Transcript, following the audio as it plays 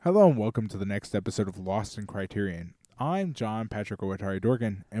Hello and welcome to the next episode of Lost in Criterion. I'm John Patrick Owatari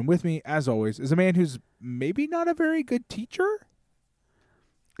Dorgan, and with me, as always, is a man who's maybe not a very good teacher.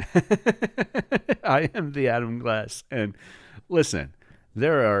 I am the Adam Glass, and listen,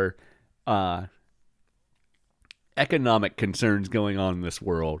 there are economic concerns going on in this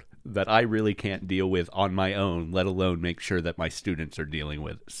world that I really can't deal with on my own, let alone make sure that my students are dealing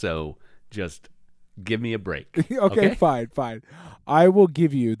with. So just give me a break. Okay, fine. I will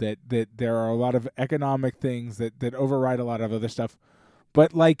give you that there are a lot of economic things that override a lot of other stuff,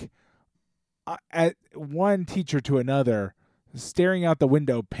 but at one teacher to another, staring out the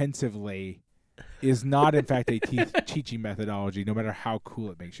window pensively is not, in fact, a teaching methodology, no matter how cool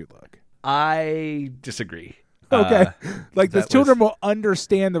it makes you look. I disagree. Okay. The children will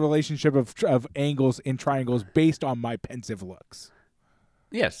understand the relationship of angles and triangles based on my pensive looks.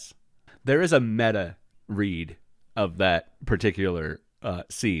 Yes. There is a meta read of that particular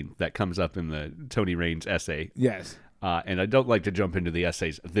scene that comes up in the Tony Raines essay. Yes. And I don't like to jump into the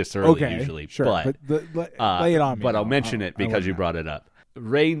essays this early usually. Sure. But lay it on me. But I'll mention it because you brought it up.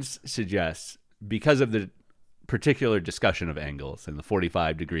 Raines suggests, because of the particular discussion of angles and the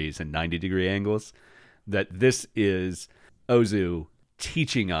 45 degrees and 90 degree angles, that this is Ozu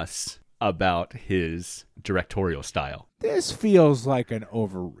teaching us about his directorial style. This feels like an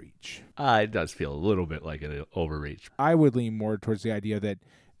overreach. It does feel a little bit like an overreach. I would lean more towards the idea that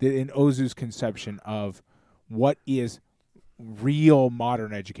in Ozu's conception of what is real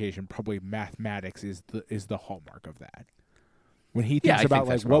modern education, probably mathematics is the hallmark of that. When he thinks about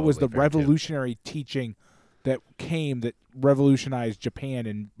what was the revolutionary teaching that revolutionized Japan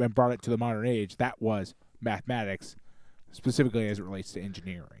and brought it to the modern age, that was mathematics, specifically as it relates to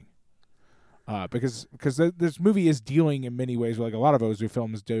engineering. Because this movie is dealing in many ways, like a lot of Ozu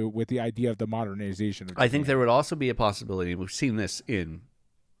films do, with the idea of the modernization of Japan. I think there would also be a possibility, we've seen this in,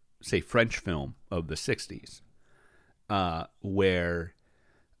 say, French film of the 60s, where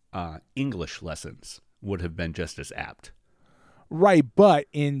English lessons would have been just as apt. Right, but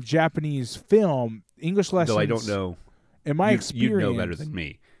in Japanese film, English lessons... Though I don't know. In my experience... You'd know better than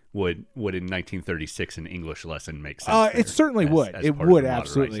me. Would in 1936 an English lesson make sense? It certainly would. It would,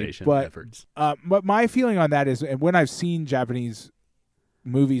 absolutely. But my feeling on that is, and when I've seen Japanese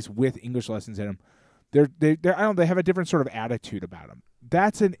movies with English lessons in them, they have a different sort of attitude about them.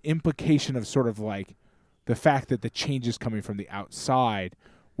 That's an implication of sort of like the fact that the change is coming from the outside,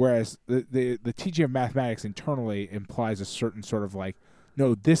 whereas the teaching of mathematics internally implies a certain sort of like,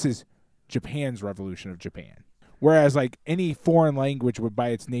 no, this is Japan's revolution of Japan. Whereas like any foreign language would by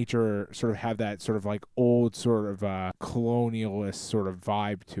its nature sort of have that sort of like old sort of colonialist sort of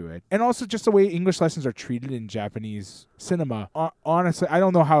vibe to it. And also just the way English lessons are treated in Japanese cinema. Honestly, I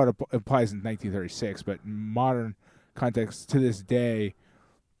don't know how it applies in 1936, but in modern context to this day,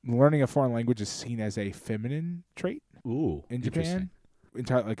 learning a foreign language is seen as a feminine trait in Japan.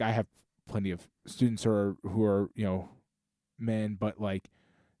 Like I have plenty of students who are men, but like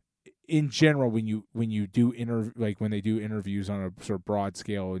in general, when you do when they do interviews on a sort of broad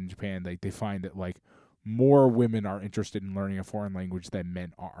scale in Japan, like they find that like more women are interested in learning a foreign language than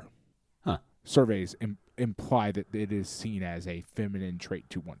men are. Huh. Surveys imply that it is seen as a feminine trait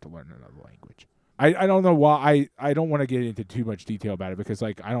to want to learn another language. I don't know why. I don't want to get into too much detail about it because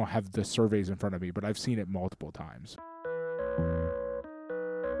like I don't have the surveys in front of me, but I've seen it multiple times.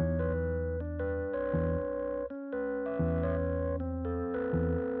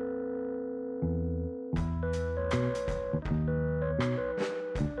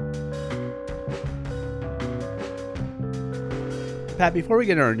 Pat, before we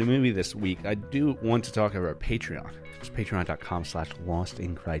get into our new movie this week, I do want to talk about our Patreon. It's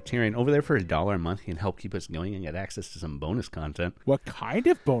patreon.com/LostInCriterion. Over there for $1 a month, you can help keep us going and get access to some bonus content. What kind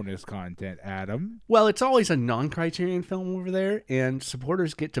of bonus content, Adam? Well, it's always a non-Criterion film over there, and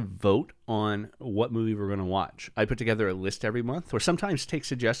supporters get to vote on what movie we're going to watch. I put together a list every month, or sometimes take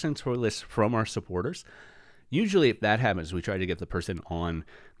suggestions for lists from our supporters. Usually, if that happens, we try to get the person on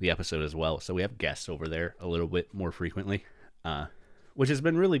the episode as well. So we have guests over there a little bit more frequently. Which has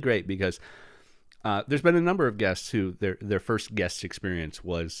been really great because there's been a number of guests who their first guest experience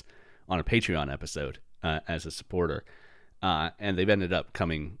was on a Patreon episode as a supporter, and they've ended up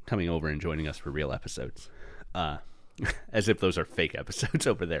coming over and joining us for real episodes, as if those are fake episodes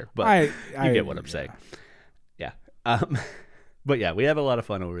over there. But you get what I'm saying. Yeah. But yeah, we have a lot of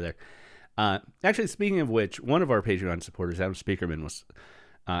fun over there. Actually, speaking of which, one of our Patreon supporters, Adam Speakerman,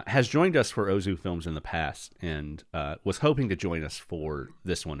 has joined us for Ozu films in the past and was hoping to join us for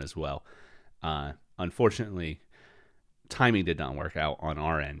this one as well. Unfortunately, timing did not work out on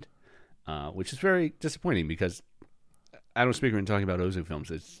our end, which is very disappointing because Adam Spiekerman talking about Ozu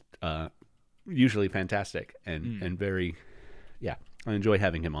films is usually fantastic and very, yeah, I enjoy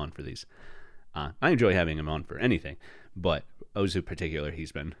having him on for these. I enjoy having him on for anything, but Ozu in particular,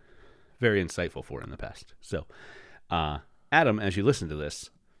 he's been very insightful for in the past. So, Adam, as you listen to this,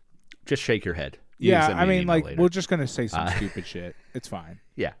 just shake your head. Yeah, I mean, like, later. We're just going to say some stupid shit. It's fine.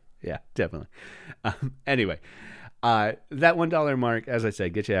 Yeah, definitely. Anyway, that $1 mark, as I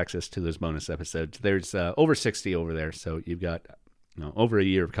said, get you access to those bonus episodes. There's over 60 over there, so you've got over a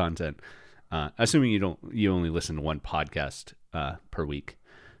year of content. Assuming you only listen to one podcast per week.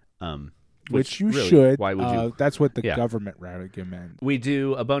 Which you really, should. Why would you? That's what the government recommends. We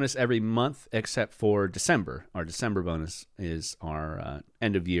do a bonus every month except for December. Our December bonus is our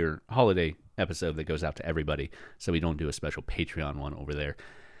end of year holiday episode that goes out to everybody. So we don't do a special Patreon one over there.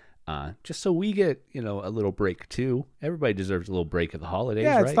 Just so we get, a little break too. Everybody deserves a little break at the holidays,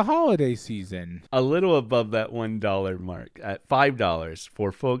 right? Yeah, it's the holiday season. A little above that $1 mark at $5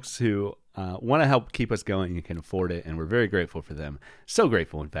 for folks who want to help keep us going and can afford it, and we're very grateful for them. So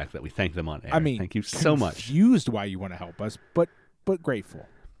grateful, in fact, that we thank them on air. I mean, thank you so much. Confused why you want to help us, but grateful.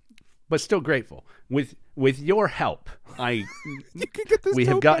 But still grateful. With your help, you can get this. We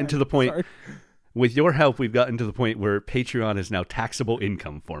have gotten to the point. Sorry. With your help, we've gotten to the point where Patreon is now taxable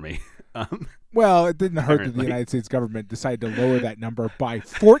income for me. Well, it didn't hurt that the United States government decided to lower that number by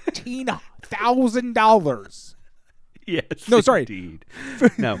 $14,000. Yes. No, sorry. Indeed.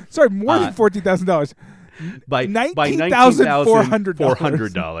 No. Sorry, more than $14,000. By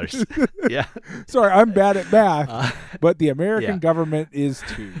 $19,400. Yeah. Sorry, I'm bad at math, but the American government is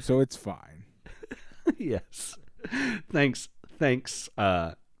too, so it's fine. Yes. Thanks.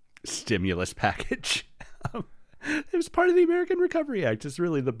 Stimulus package. It was part of the American Recovery Act. It's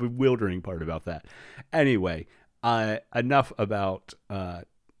really the bewildering part about that. Anyway, enough about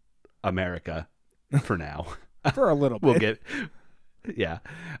America for now. For a little bit.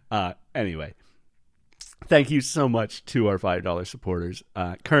 Anyway, thank you so much to our $5 supporters.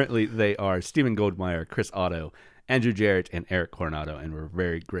 Currently, they are Stephen Goldmeyer, Chris Otto, Andrew Jarrett, and Eric Coronado, and we're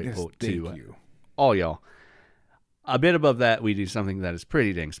very grateful to all y'all. A bit above that, we do something that is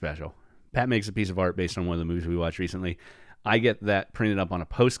pretty dang special. Pat makes a piece of art based on one of the movies we watched recently. I get that printed up on a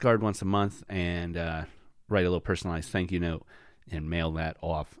postcard once a month and write a little personalized thank you note and mail that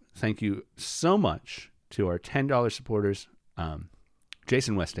off. Thank you so much to our $10 supporters,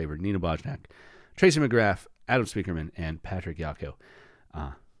 Jason Westaver, Nina Bojnak, Tracy McGrath, Adam Spiekerman, and Patrick Yako.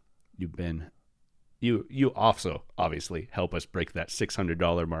 You also obviously help us break that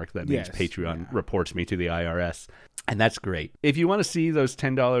 $600 mark. That means Patreon reports me to the IRS. And that's great. If you want to see those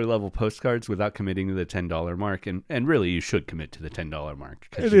 $10 level postcards without committing to the $10 mark, and really you should commit to the $10 mark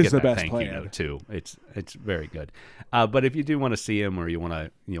because you get that thank you note too. It's very good. But if you do want to see them or you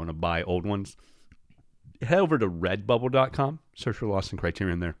want to buy old ones, head over to redbubble.com. Search for Lost in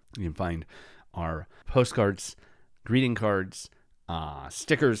Criterion there. You can find our postcards, greeting cards,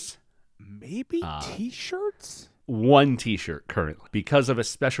 stickers. Maybe T-shirts? One T-shirt currently. Because of a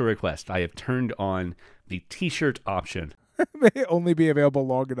special request, I have turned on the T-shirt option. May only be available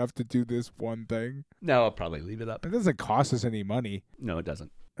long enough to do this one thing. No, I'll probably leave it up. It doesn't cost us any money. No, it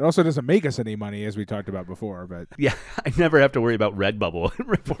doesn't. It also doesn't make us any money, as we talked about before. But yeah, I never have to worry about Redbubble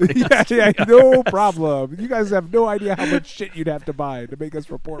reporting. No problem. You guys have no idea how much shit you'd have to buy to make us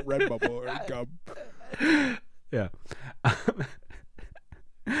report Redbubble income. Yeah.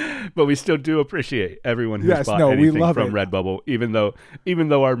 But we still do appreciate everyone who's bought anything from Redbubble, even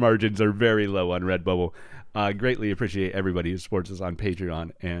though our margins are very low on Redbubble. Greatly appreciate everybody who supports us on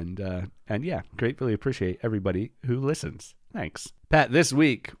Patreon, and gratefully appreciate everybody who listens. Thanks, Pat. This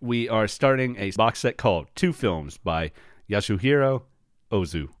week we are starting a box set called Two Films by Yasuhiro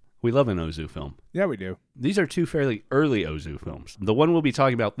Ozu. We love an Ozu film. Yeah, we do. These are two fairly early Ozu films. The one we'll be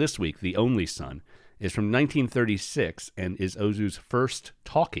talking about this week, The Only Son, is from 1936 and is Ozu's first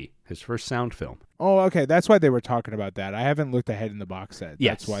talkie, his first sound film. Oh, okay. That's why they were talking about that. I haven't looked ahead in the box set.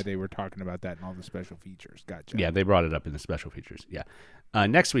 Yes. That's why they were talking about that in all the special features. Gotcha. Yeah, they brought it up in the special features. Yeah.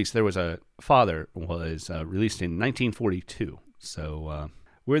 Next week's There Was a Father was released in 1942. So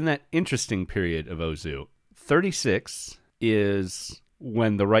we're in that interesting period of Ozu. 36 is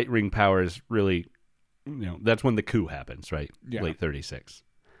when the right-wing powers really, that's when the coup happens, right? Yeah. Late 36.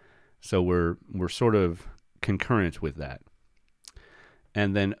 So we're sort of concurrent with that.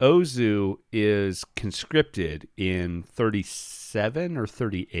 And then Ozu is conscripted in 37 or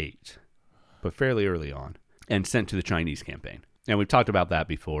 38, but fairly early on, and sent to the Chinese campaign. And we've talked about that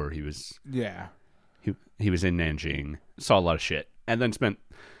before. He was he was in Nanjing, saw a lot of shit, and then spent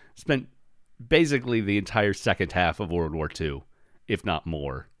basically the entire second half of World War II, if not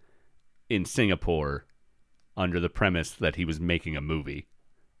more, in Singapore, under the premise that he was making a movie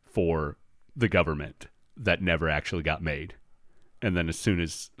for the government that never actually got made. And then as soon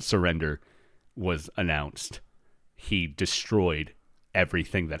as surrender was announced, he destroyed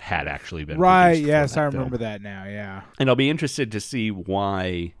everything that had actually been right. produced. Yes, I remember that now. Yeah, and I'll be interested to see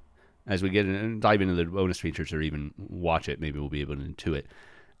why, as we get in and dive into the bonus features or even watch it, maybe we'll be able to intuit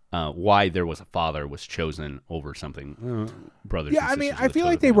why There Was a Father was chosen over something. Brothers. Yeah, I mean, I feel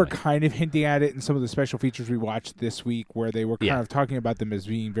like they were kind of hinting at it in some of the special features we watched this week, where they were kind of talking about them as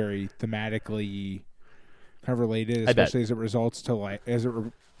being very thematically kind of related, especially as it results to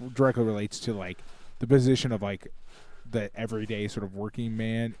directly relates to like the position of like the everyday sort of working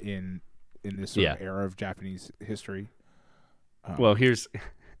man in this sort of era of Japanese history. Well, here's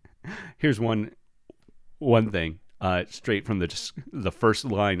one thing straight from the first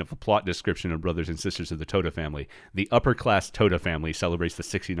line of the plot description of Brothers and Sisters of the Toda Family. The upper class Toda family celebrates the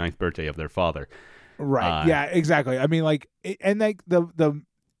 69th birthday of their father. Right. Yeah. Exactly. I mean, like, and like the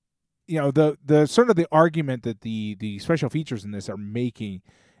sort of the argument that the special features in this are making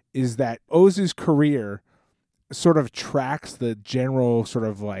is that Ozu's career sort of tracks the general sort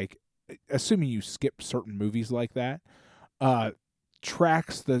of like, assuming you skip certain movies like that,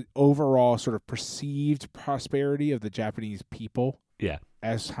 tracks the overall sort of perceived prosperity of the Japanese people. Yeah.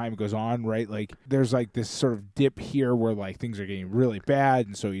 As time goes on, right? Like there's like this sort of dip here where like things are getting really bad,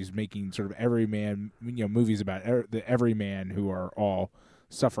 and so he's making sort of everyman, movies about the everyman who are all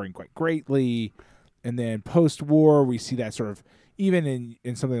suffering quite greatly. And then post-war, we see that sort of even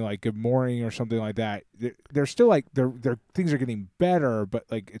in something like Good Morning or something like that. They're still like they're things are getting better, but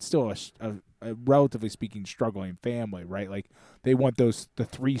like it's still a relatively speaking struggling family, right? Like they want the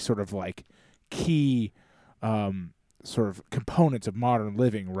three sort of like key sort of components of modern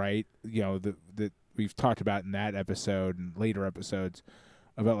living, right? That we've talked about in that episode and later episodes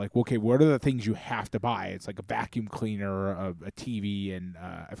about like, okay, what are the things you have to buy? It's like a vacuum cleaner, a TV, and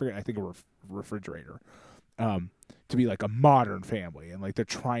I think a refrigerator, to be like a modern family. And like they're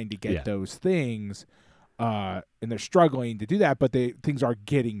trying to get those things, and they're struggling to do that, but things are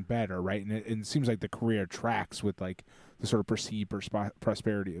getting better, right? And it seems like the career tracks with like the sort of perceived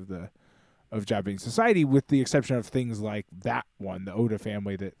prosperity of Japanese society, with the exception of things like that one, the Oda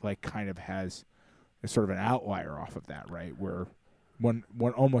family, that like kind of has a sort of an outlier off of that, right? Where one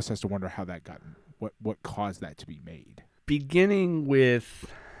almost has to wonder how that got, what caused that to be made. Beginning with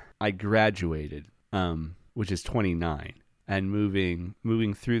I graduated, which is 29, and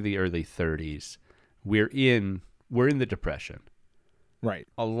moving through the early 30s, we're in the Depression. Right.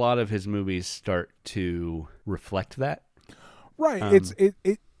 A lot of his movies start to reflect that. Right.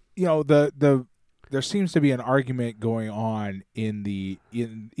 There seems to be an argument going on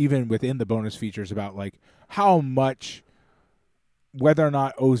even within the bonus features about like how much, whether or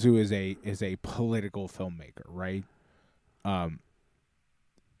not Ozu is a political filmmaker, right?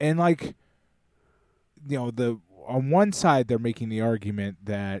 And like, on one side they're making the argument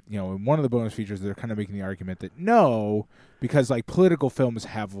that, in one of the bonus features they're kind of making the argument that no, because like political films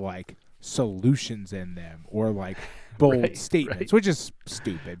have like solutions in them or like bold statements, which is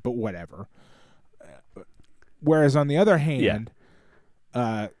stupid, but whatever. Whereas on the other hand,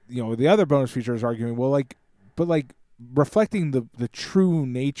 the other bonus feature is arguing, reflecting the true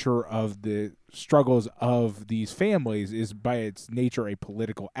nature of the struggles of these families is by its nature a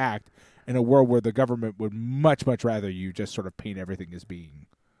political act in a world where the government would much, much rather you just sort of paint everything as being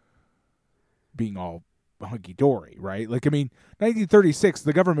all hunky-dory, right? Like, I mean, 1936,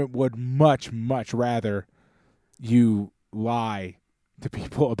 the government would much, much rather you lie to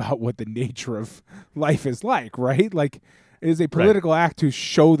people about what the nature of life is like, right? Like, it is a political act to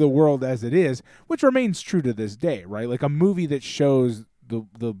show the world as it is, which remains true to this day, right? Like a movie that shows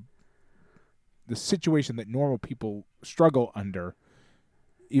the situation that normal people struggle under,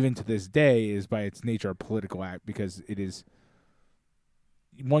 even to this day, is by its nature a political act, because it is.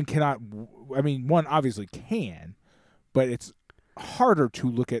 One obviously can, but it's harder to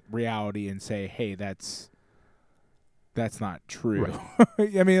look at reality and say, hey, that's not true.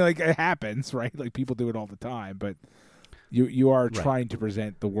 Right. I mean, like, it happens, right? Like, people do it all the time, but you are trying to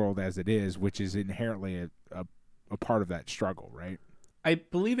present the world as it is, which is inherently a part of that struggle, right? I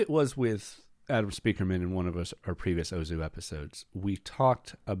believe it was with Adam Speakerman in one of our previous Ozu episodes. We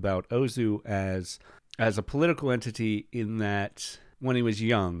talked about Ozu as a political entity in that when he was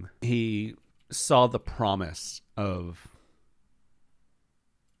young, he saw the promise of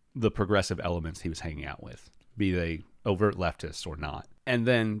the progressive elements he was hanging out with, be they overt leftists or not. And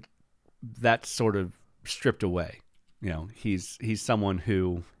then that's sort of stripped away. He's someone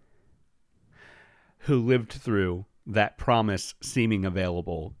who lived through that promise seeming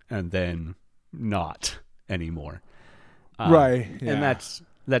available and then not. anymore. Right. Yeah. And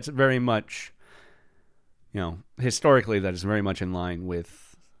that's very much, historically, that is very much in line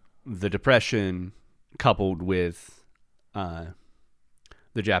with the Depression coupled with the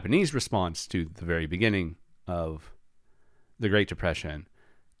Japanese response to the very beginning of the Great Depression,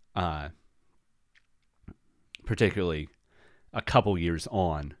 particularly a couple years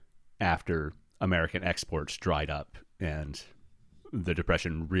on after American exports dried up and the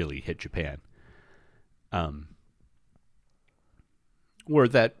Depression really hit Japan. Where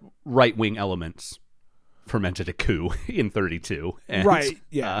that right-wing elements fermented a coup in 1932. Right,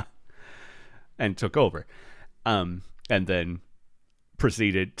 yeah. And took over. And then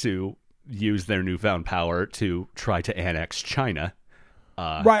proceeded to use their newfound power to try to annex China.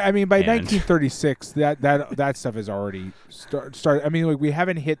 Right. I mean, by 1936, that stuff is already started. I mean, like, we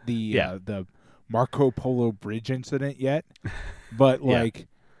haven't hit the Marco Polo Bridge incident yet, but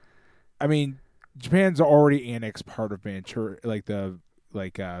I mean, Japan's already annexed part of Manchuria,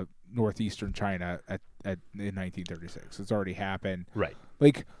 northeastern China in 1936. It's already happened. Right.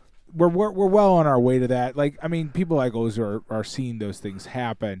 Like, we're well on our way to that. Like, I mean, people like Ozu are seeing those things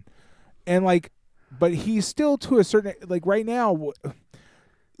happen, and like, but he's still, to a certain, like, right now,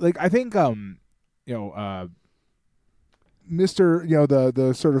 like, I think Mr.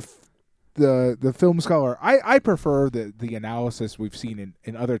 The sort of the film scholar, I prefer the analysis we've seen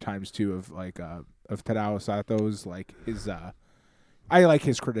in other times too of Tadao Sato's, like, his I like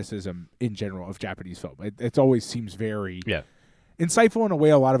his criticism in general of Japanese film. It always seems very insightful in a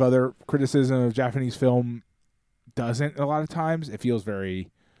way a lot of other criticism of Japanese film doesn't. A lot of times it feels very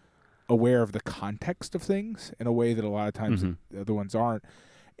aware of the context of things in a way that a lot of times the other ones aren't.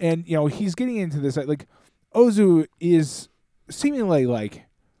 And, he's getting into this, like, Ozu is seemingly like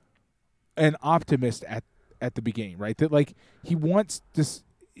an optimist at the beginning, right? That, like, he wants this.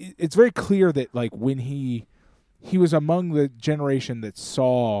 It's very clear that, like, when he was among the generation that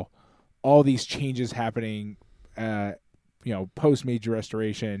saw all these changes happening, post Meiji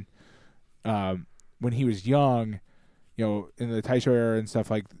Restoration, when he was young, in the Taisho era and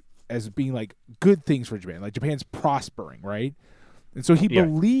stuff, like, as being like good things for Japan, like Japan's prospering, right? And so he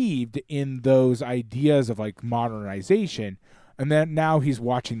believed in those ideas of, like, modernization, and then now he's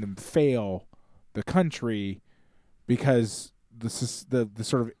watching them fail the country because the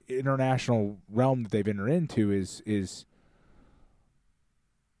sort of international realm that they've entered into is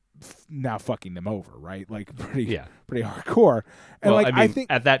now fucking them over, right? Like, pretty hardcore. And, well, I think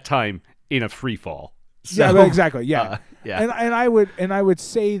at that time in a free fall. So, yeah, exactly. Yeah. And I would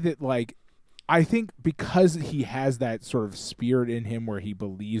say that, like, I think because he has that sort of spirit in him where he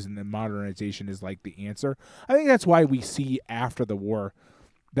believes in the modernization is, like, the answer. I think that's why we see after the war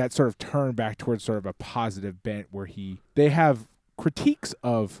that sort of turn back towards sort of a positive bent where they have critiques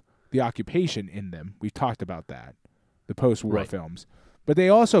of the occupation in them. We've talked about that, the post-war films. But they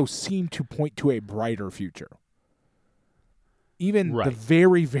also seem to point to a brighter future. Even the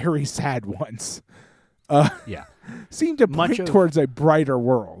very, very sad ones seem to point towards a brighter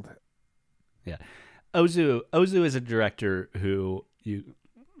world. Yeah. Ozu is a director who you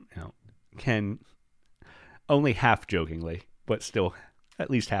can only half-jokingly, but still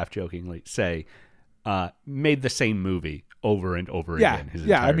at least half-jokingly say made the same movie over and over again his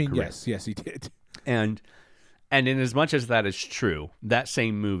entire career. Yes, he did. And in as much as that is true, that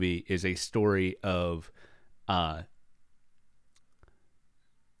same movie is a story of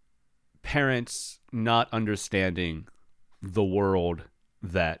parents not understanding the world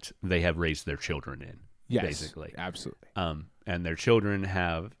that they have raised their children in. Yes, basically. Absolutely. And their children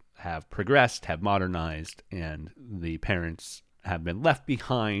have progressed, have modernized, and the parents have been left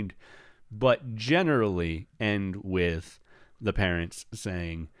behind, but generally end with the parents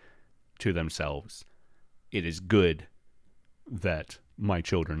saying to themselves, it is good that my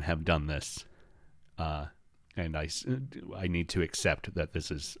children have done this, and I need to accept that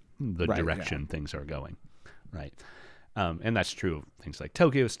this is the direction things are going, right? And that's true of things like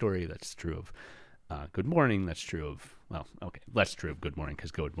Tokyo Story. That's true of Good Morning. That's true of, that's true of Good Morning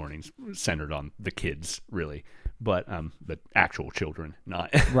because Good Morning's centered on the kids, really, but the actual children, not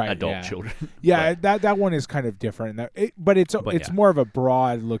adult children. Yeah, but that one is kind of different. But it's more of a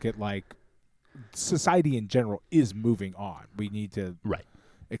broad look at, like, society in general is moving on. We need to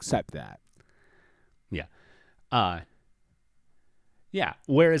accept that. Yeah.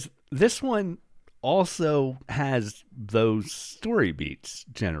 Whereas this one also has those story beats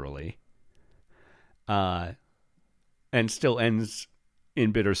generally, and still ends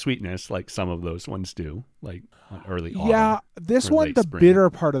in bittersweetness like some of those ones do, like early autumn. Yeah, this one, the spring. Bitter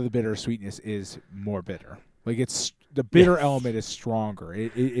part of the bittersweetness is more bitter. Like, it's the bitter element is stronger.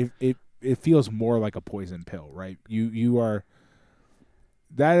 it feels more like a poison pill, right? You are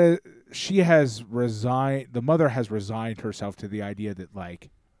that is, she has resigned. The mother has resigned herself to the idea that like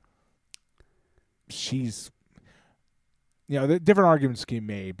she's, the different arguments can be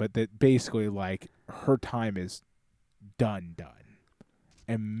made, but that basically like her time is done,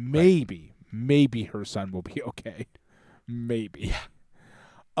 and maybe her son will be okay, maybe.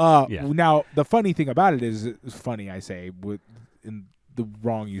 Now the funny thing about it is, it's funny I say in the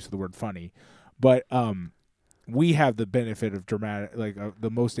wrong use of the word funny, but we have the benefit of dramatic, like the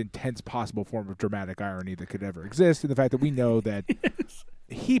most intense possible form of dramatic irony that could ever exist, in the fact that we know that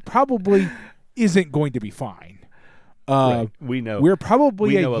he probably isn't going to be fine. Right. We know we're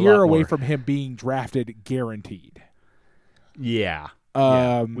probably a year away from him being drafted, guaranteed. Yeah.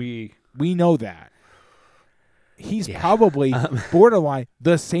 We know that. He's probably borderline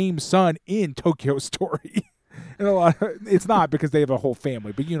the same son in Tokyo Story. And it's not because they have a whole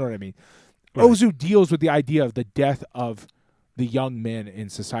family, but you know what I mean. Right. Ozu deals with the idea of the death of the young men in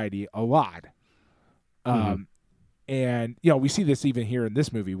society a lot. And, we see this even here in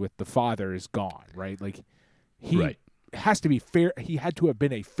this movie with the father is gone, right? Like he has to be fair. He had to have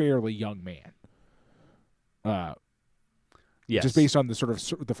been a fairly young man. Yes. Just based on the sort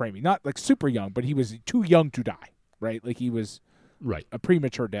of the framing, not like super young, but he was too young to die, right? Like he was a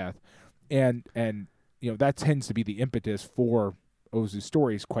premature death, and that tends to be the impetus for Ozu's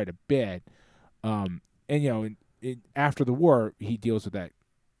stories quite a bit. And after the war, he deals with that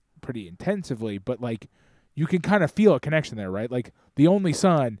pretty intensively, but like you can kind of feel a connection there, right? Like the only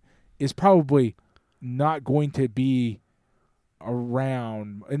son is probably not going to be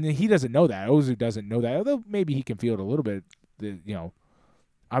around, and he doesn't know that. Ozu doesn't know that, although maybe he can feel it a little bit.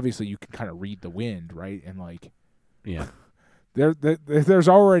 Obviously you can kind of read the wind, right? And like, there's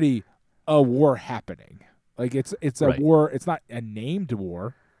already a war happening. Like it's a war. It's not a named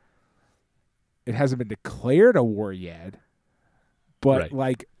war. It hasn't been declared a war yet, but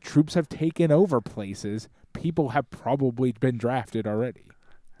like troops have taken over places. People have probably been drafted already.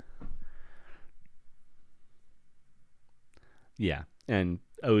 Yeah, and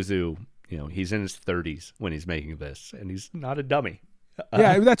Ozu, he's in his 30s when he's making this, and he's not a dummy.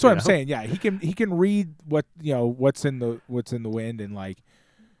 Yeah, that's what I'm saying. Yeah, he can read what's in the wind, and like,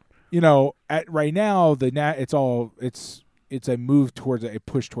 at right now it's a move towards a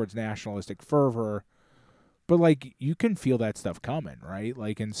push towards nationalistic fervor, but like you can feel that stuff coming, right?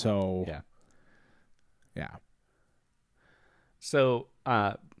 Like, and so yeah. So,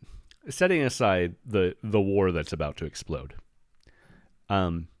 setting aside the war that's about to explode,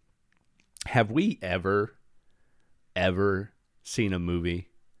 have we ever seen a movie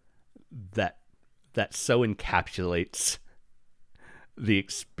that so encapsulates the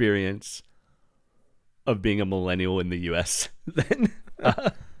experience of being a millennial in the U.S. than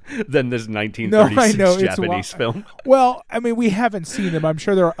this 1936 Japanese film? Well, I mean, we haven't seen them. I'm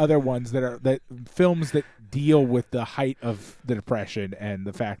sure there are other ones that films that deal with the height of the Depression and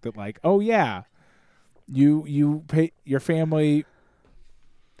the fact that, like, oh yeah, you pay your family.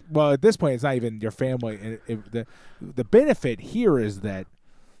 Well, at this point, it's not even your family. The benefit here is that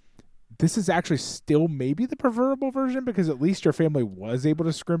this is actually still maybe the preferable version, because at least your family was able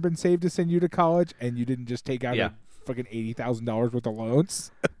to scrimp and save to send you to college, and you didn't just take out like fucking $80,000 worth of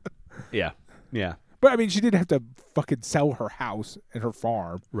loans. Yeah. But I mean, she did have to fucking sell her house and her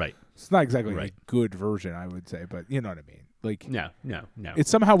farm. Right. It's not exactly a good version, I would say, but you know what I mean. Like, no. It's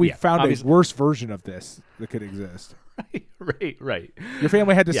somehow we found a worse version of this that could exist. Right. Your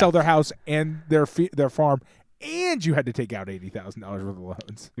family had to sell their house and their farm, and you had to take out $80,000 worth of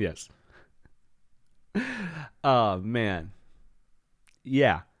loans. Yes. Oh man.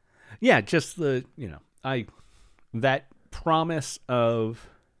 Yeah. Just that promise of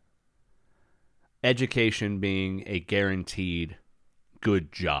education being a guaranteed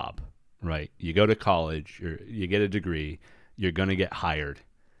good job, right? You go to college, you get a degree, you're going to get hired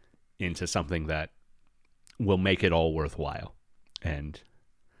into something that will make it all worthwhile. And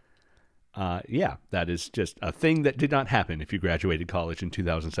that is just a thing that did not happen if you graduated college in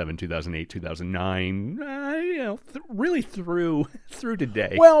 2007, 2008, 2009, really through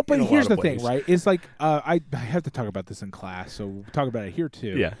today. Well, but here's the thing, right? It's like I have to talk about this in class, so we'll talk about it here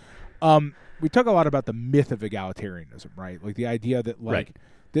too. Yeah. We talk a lot about the myth of egalitarianism, right? Like the idea that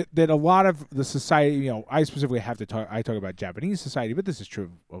that a lot of the society, I specifically I talk about Japanese society, but this is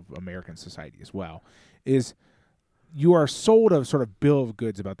true of American society as well, is you are sold a sort of bill of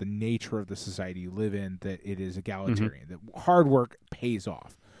goods about the nature of the society you live in, that it is egalitarian, that hard work pays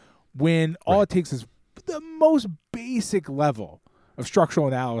off. When all it takes is the most basic level of structural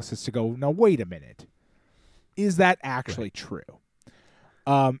analysis to go, now wait a minute, is that actually true?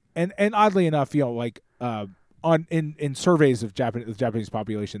 And oddly enough, like in surveys of the Japanese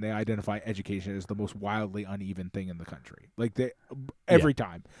population, they identify education as the most wildly uneven thing in the country. Like every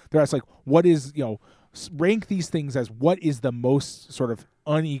time they're asked, like, what is, rank these things as what is the most sort of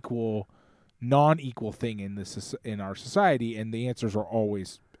unequal, non-equal thing in our society, and the answers are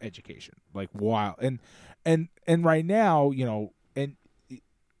always education. Like, wild. And right now, and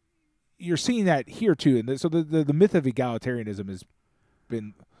you're seeing that here too. And so the myth of egalitarianism has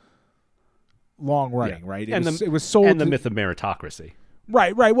been long running, right? It was sold, and the myth of meritocracy.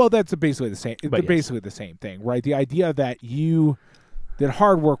 Right. Well, that's basically the same. Basically the same thing, right? The idea that that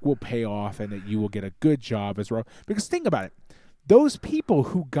hard work will pay off and that you will get a good job as well. Because think about it, those people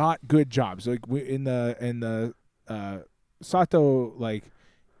who got good jobs, like in the Sato, like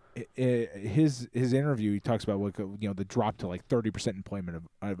his interview, he talks about like the drop to like 30% employment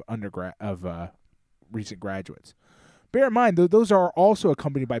of undergrad of recent graduates. Bear in mind, those are also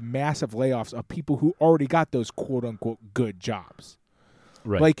accompanied by massive layoffs of people who already got those quote unquote good jobs.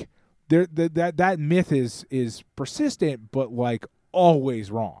 Right. Like that myth is persistent, but like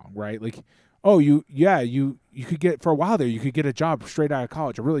always wrong, right? Like, oh, you could get, for a while there, you could get a job straight out of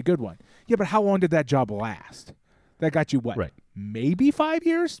college, a really good one. Yeah, but how long did that job last? That got you what? Right. Maybe 5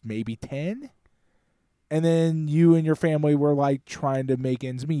 years, maybe 10. And then you and your family were like trying to make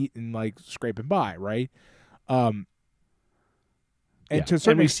ends meet and like scraping by, right? And to a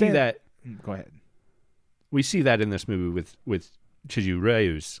certain extent, see that. Go ahead. We see that in this movie with Chiju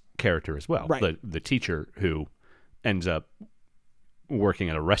Ryu's character as well, right. the teacher who ends up working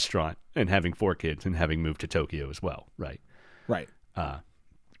at a restaurant and having 4 kids and having moved to Tokyo as well, right? Right.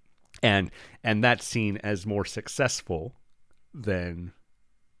 And that's seen as more successful than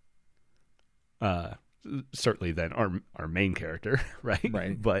certainly than our main character, right?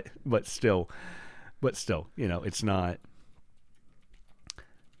 Right. But still, it's not.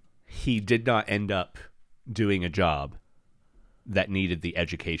 He did not end up doing a job that needed the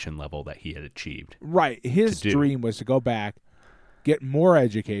education level that he had achieved. Right. His dream was to go back, get more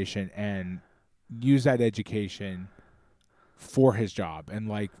education, and use that education for his job. And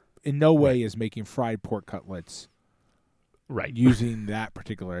like, in no way is making fried pork cutlets right using that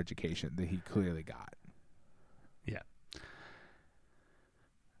particular education that he clearly got. Yeah.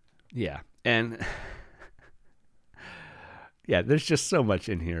 Yeah. And yeah, there's just so much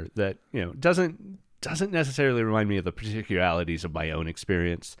in here that, doesn't necessarily remind me of the particularities of my own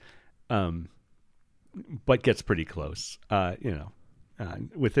experience, but gets pretty close.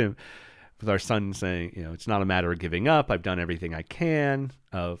 With our son saying, it's not a matter of giving up. I've done everything I can,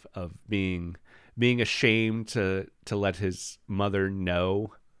 of being ashamed to let his mother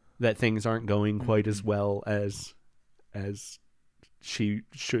know that things aren't going quite as well as she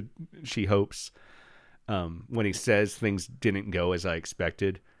hopes. When he says things didn't go as I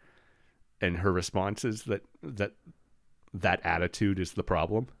expected, and her response is that attitude is the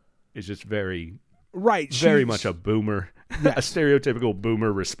problem, is just very much a boomer, yes. A stereotypical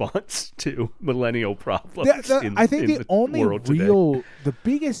boomer response to millennial problems. I think the only today. The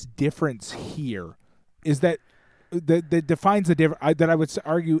biggest difference here is that that defines the difference. That I would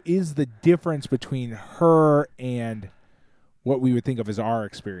argue is the difference between her and what we would think of as our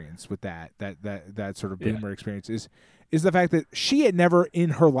experience with that sort of boomer experience is the fact that she had never in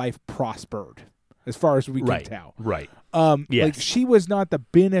her life prospered, as far as we can tell. Right. Yes. Like, she was not the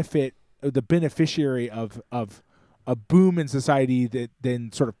beneficiary of a boom in society that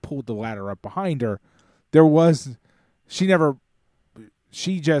then sort of pulled the ladder up behind her. The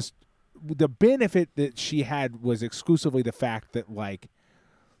benefit that she had was exclusively the fact that, like,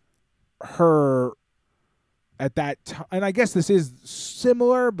 her at that time, and I guess this is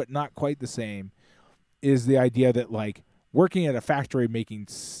similar but not quite the same, is the idea that, like, working at a factory making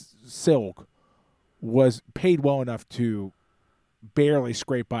silk was paid well enough to barely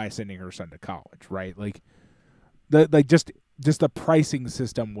scrape by sending her son to college, right? Like, just the pricing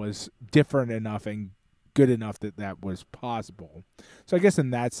system was different enough and good enough that was possible. So I guess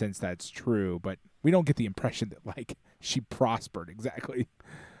in that sense that's true, but we don't get the impression that, like, she prospered exactly.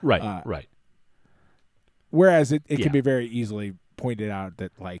 Right. Right. Whereas it can be very easily pointed out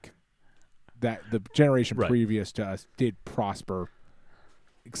that, like, that the generation previous to us did prosper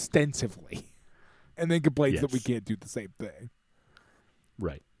extensively, and then complains that we can't do the same thing.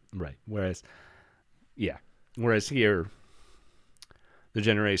 Right. Whereas here, the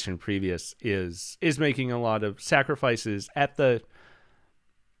generation previous is making a lot of sacrifices at the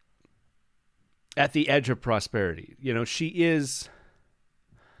edge of prosperity. She is,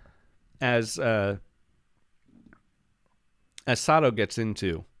 as Sato gets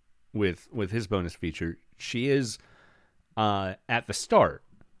into with his bonus feature, she is at the start,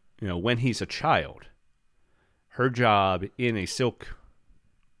 when he's a child, her job in a silk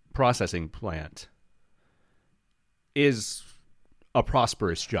processing plant is a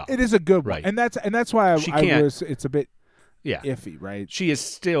prosperous job. It is a good one, right? And that's why it's a bit iffy, right? She is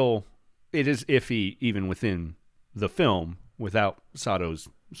still. It is iffy even within the film without Sato's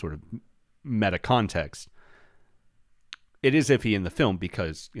sort of meta context. It is iffy in the film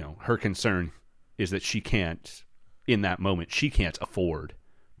because her concern is that she can't, in that moment, she can't afford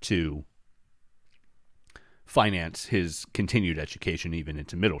to finance his continued education even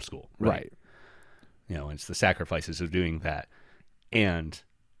into middle school. Right. It's the sacrifices of doing that and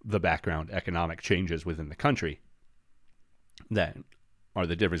the background economic changes within the country that are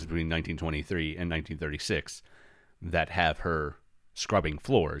the difference between 1923 and 1936 that have her scrubbing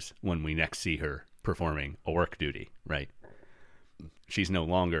floors when we next see her performing a work duty, right? She's no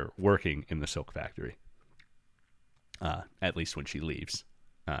longer working in the silk factory, at least when she leaves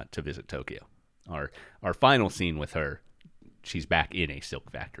to visit Tokyo. Our final scene with her, she's back in a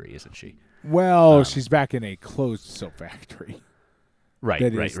silk factory, isn't she? Well, she's back in a closed silk factory. Right.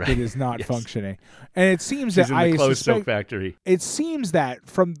 That is not functioning. And it seems she's that in the closed silk factory. It seems that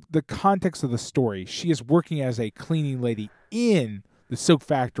from the context of the story, she is working as a cleaning lady in the silk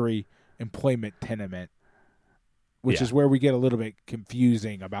factory employment tenement, which is where we get a little bit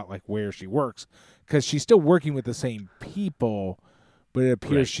confusing about like where she works, because she's still working with the same people, but it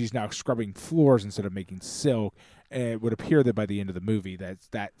appears she's now scrubbing floors instead of making silk. And it would appear that by the end of the movie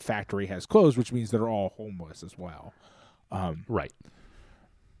that factory has closed, which means they're all homeless as well. Right.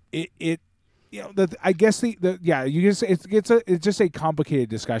 I guess it's just a complicated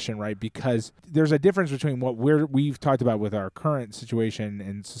discussion, right? Because there's a difference between what we've talked about with our current situation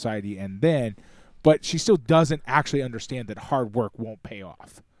in society and then, but she still doesn't actually understand that hard work won't pay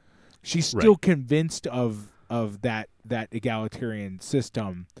off. She's still convinced of that egalitarian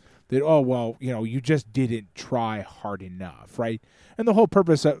system that, you just didn't try hard enough, right? And the whole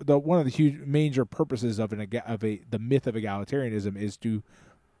purpose of one of the huge major purposes of the myth of egalitarianism is to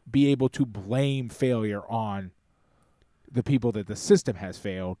be able to blame failure on the people that the system has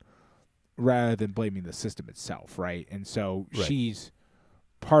failed rather than blaming the system itself, right? And so she's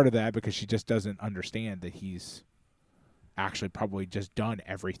part of that because she just doesn't understand that he's actually probably just done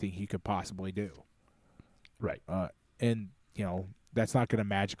everything he could possibly do. Right. And, that's not going to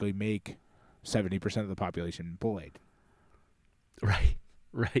magically make 70% of the population employed.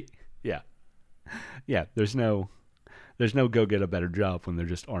 Right. Yeah. Yeah, there's no go get a better job when there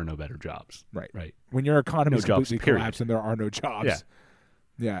just are no better jobs. Right. When your economy is completely collapsed and there are no jobs.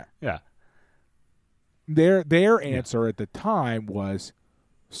 Yeah. Their answer at the time was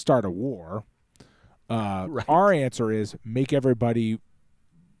start a war. Our answer is make everybody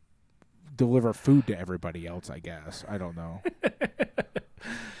deliver food to everybody else, I guess. I don't know.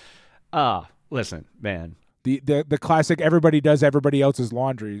 Listen, man. The classic everybody does everybody else's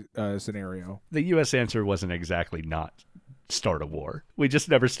laundry scenario. The U.S. answer wasn't exactly not start a war. We just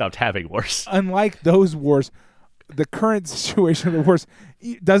never stopped having wars. Unlike those wars, the current situation of the wars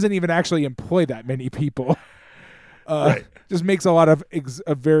doesn't even actually employ that many people. Just makes a lot of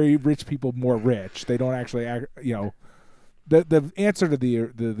very rich people more rich. They don't actually, the answer to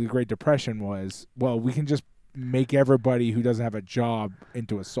the Great Depression was, well, we can just make everybody who doesn't have a job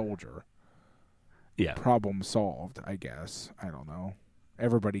into a soldier. Yeah. Problem solved, I guess. I don't know.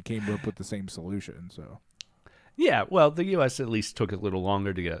 Everybody came up with the same solution, so. Yeah, well, the U.S. at least took a little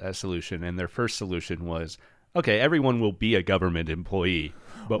longer to get that solution, and their first solution was, okay, everyone will be a government employee,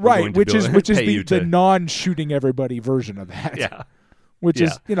 but we're going to which is the non-shooting everybody version of that. Yeah. Which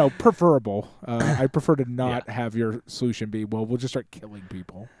is, preferable. I prefer to not have your solution be, well, we'll just start killing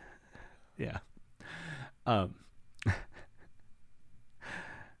people. Yeah.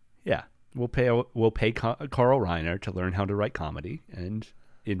 Yeah. We'll pay Carl Reiner to learn how to write comedy and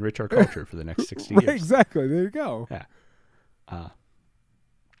enrich our culture for the next 60 years. Exactly. There you go. Yeah.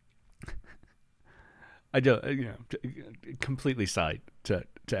 I don't, completely side to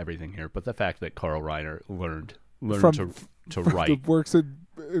everything here, but the fact that Carl Reiner learned to write the works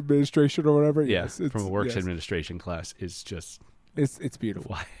administration or whatever. Yeah, from a works administration class is just it's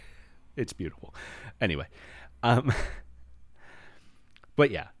beautiful. It's beautiful. Anyway, but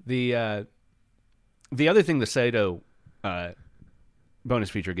yeah, the other thing the Sato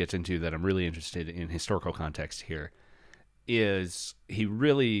bonus feature gets into that I'm really interested in historical context here is he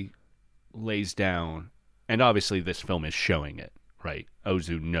really lays down, and obviously this film is showing it, right?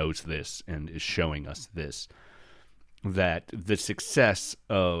 Ozu knows this and is showing us this, that the success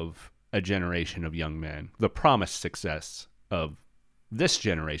of a generation of young men, the promised success of this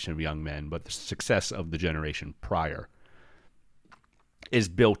generation of young men, but the success of the generation prior is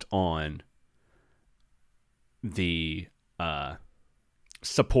built on the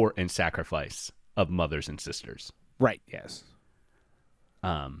support and sacrifice of mothers and sisters. Right. Yes.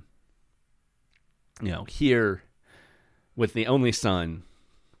 Here with the only son,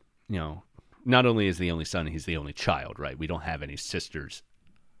 not only is the only son, he's the only child, right? We don't have any sisters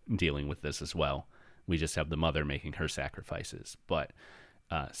dealing with this as well. We just have the mother making her sacrifices. But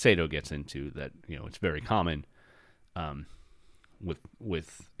Sato gets into that, it's very common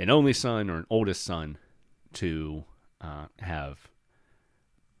with an only son or an oldest son to have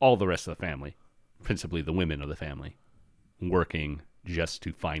all the rest of the family, principally the women of the family, working just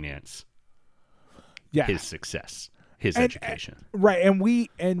to finance his success, his education. Right, and we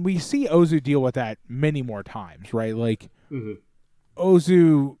see Ozu deal with that many more times, right? Like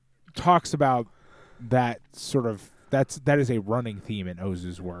Ozu talks about that sort of that is a running theme in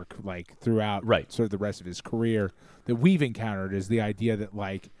Ozu's work, like throughout sort of the rest of his career that we've encountered, is the idea that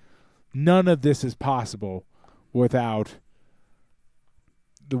like none of this is possible without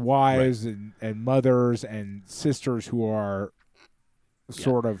the wives and mothers and sisters who are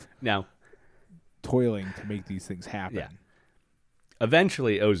sort of now toiling to make these things happen. Yeah.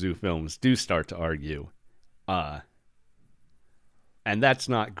 Eventually, Ozu films do start to argue, and that's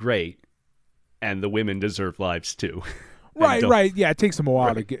not great, and the women deserve lives too. Right. Yeah, it takes them a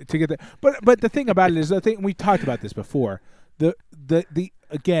while to get there. But the thing about it is, we talked about this before. The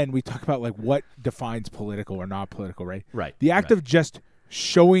again, we talk about like what defines political or not political, right? Right. The act of just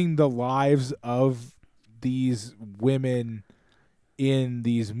showing the lives of these women in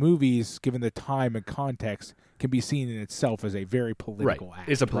these movies, given the time and context, can be seen in itself as a very political act.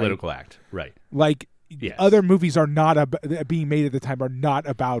 It's a political act, right? Like other movies are not being made at the time are not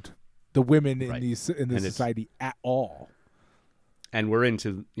about the women in this society at all. And we're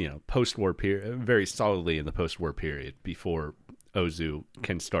into post-war period, very solidly in the post-war period before Ozu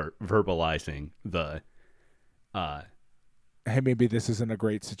can start verbalizing the hey, maybe this isn't a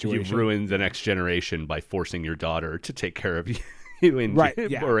great situation. You ruined the next generation by forcing your daughter to take care of you.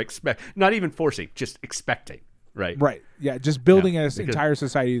 Or not even forcing, just expecting, right? Right, yeah, just building an entire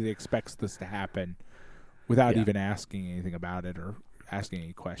society that expects this to happen without even asking anything about it or asking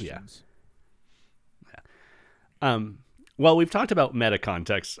any questions. Well, we've talked about meta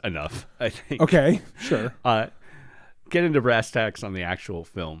context enough, I think. Okay, sure. Get into brass tacks on the actual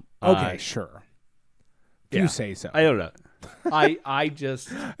film. Okay, sure. You say so. I don't know. I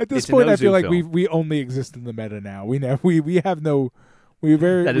just at this point I feel like we only exist in the meta now. We know we have no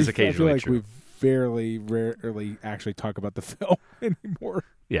that is occasionally I feel like true. we very rarely actually talk about the film anymore.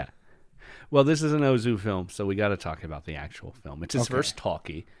 Yeah. Well, this is an Ozu film, so we got to talk about the actual film. It's his first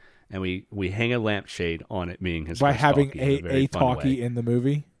talkie, and we hang a lampshade on it being his by first having talkie a talkie in the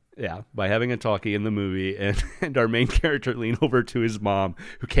movie. Yeah, by having a talkie in the movie, and our main character lean over to his mom,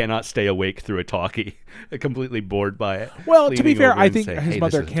 who cannot stay awake through a talkie, completely bored by it. Well, to be fair, I think his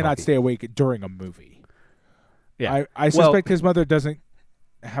mother cannot stay awake during a movie. Yeah, I suspect his mother doesn't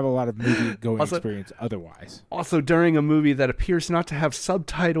have a lot of movie-going experience otherwise. Also, during a movie that appears not to have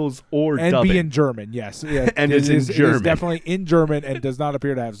subtitles or and dubbing. Be in German, yes. Yeah, and is in German. It is definitely in German and does not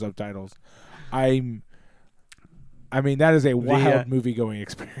appear to have subtitles. I mean, that is a wild movie-going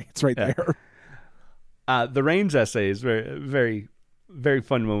experience right there. The Rains essay is very, very, very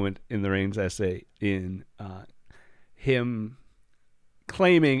fun moment in the Rains essay in him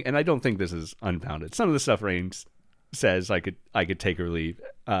claiming, and I don't think this is unfounded. Some of the stuff Rains says I could take or leave,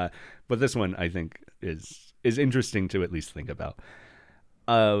 but this one I think is interesting to at least think about.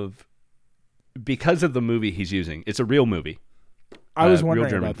 Because of the movie he's using, it's a real movie. I was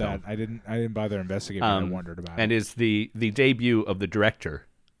wondering about that. I didn't bother investigating. I wondered about it. And is the debut of the director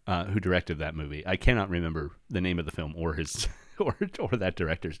who directed that movie. I cannot remember the name of the film or his or that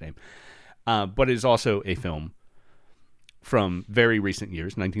director's name, but it is also a film from very recent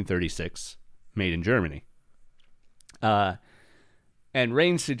years, 1936, made in Germany. And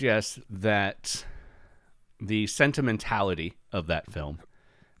Rain suggests that the sentimentality of that film,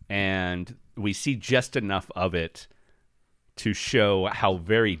 and we see just enough of it to show how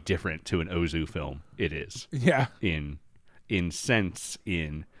very different to an Ozu film it is. Yeah. In sense,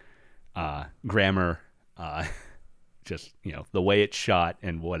 in grammar, just the way it's shot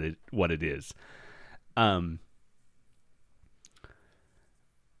and what it is.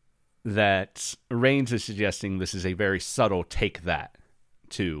 That Rains is suggesting this is a very subtle take that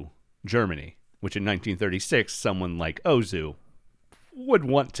to Germany, which in 1936 someone like Ozu would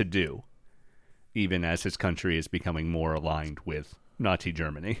want to do, even as his country is becoming more aligned with Nazi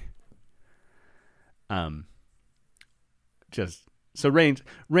Germany. So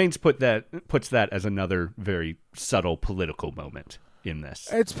Rains puts that as another very subtle political moment in this.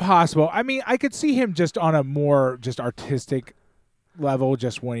 It's possible. I mean, I could see him just on a more just artistic level,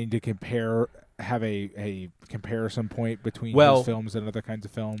 just wanting to have a comparison point between his films and other kinds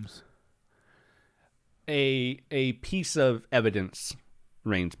of films. A piece of evidence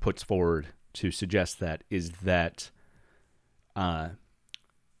Rains puts forward to suggest that is that the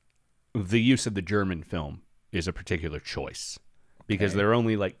use of the German film is a particular choice, because there are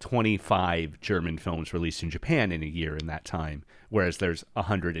only like 25 German films released in Japan in a year in that time, whereas there's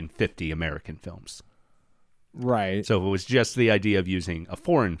 150 American films. Right. So if it was just the idea of using a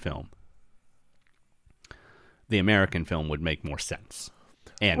foreign film, the American film would make more sense.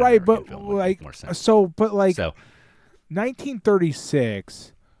 And right, but like, so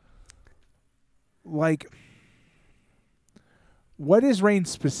 1936, like, what is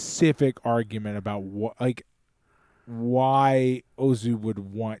Rain's specific argument about why Ozu would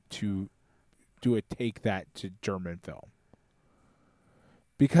want to take that to German film?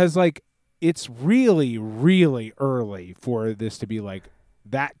 Because like, it's really, really early for this to be like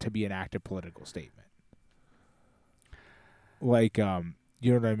that to be an active political statement. Like,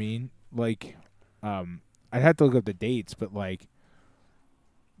 you know what I mean? Like, I'd have to look up the dates, but like,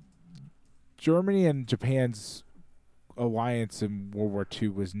 Germany and Japan's alliance in World War II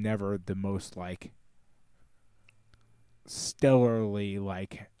was never the most like stellarly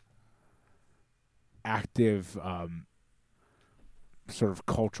like active sort of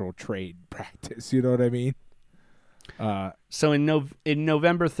cultural trade practice. You know what I mean? So in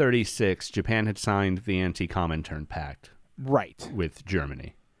November 1936, Japan had signed the Anti-Comintern Pact, right, with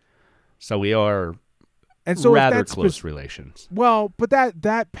Germany. So we are so rather close relations. Well, but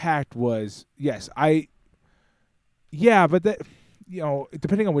that pact was but that, you know,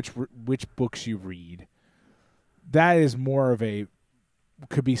 depending on which books you read, that is more of a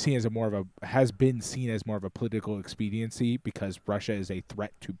has been seen as more of a political expediency because Russia is a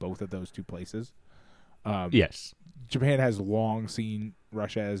threat to both of those two places. Yes. Japan has long seen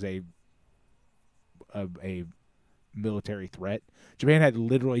Russia as a military threat. Japan had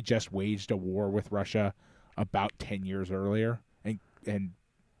literally just waged a war with Russia about 10 years earlier and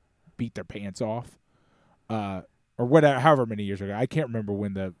beat their pants off. Or whatever, however many years ago. I can't remember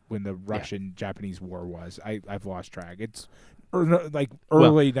when the Russian-Japanese war was. I've lost track. It's like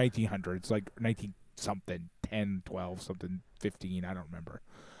early 1900s, like 19 something, 10, 12, something, 15. I don't remember.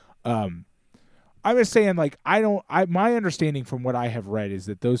 I'm just saying, like, my understanding from what I have read is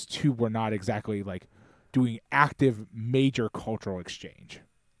that those two were not exactly like doing active major cultural exchange.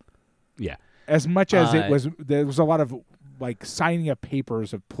 Yeah. As much as there was a lot of like signing of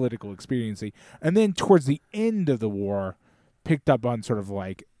papers of political expediency, and then towards the end of the war, picked up on sort of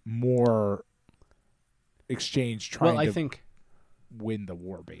like more exchange trying to win the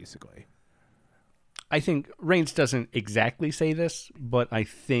war, basically. I think Rains doesn't exactly say this, but I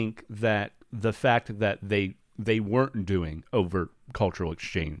think that the fact that they weren't doing overt cultural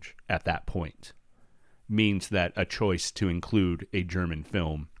exchange at that point means that a choice to include a German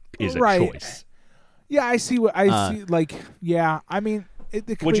film is a choice. Yeah, I see what I see. Like, yeah, I mean,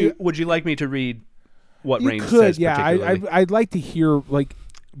 would you like me to read what Rains says? Yeah, I'd like to hear like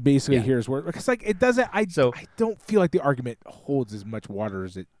basically here's where, because like it doesn't. I don't feel like the argument holds as much water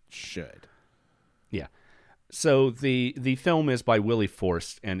as it should. Yeah. So the film is by Willie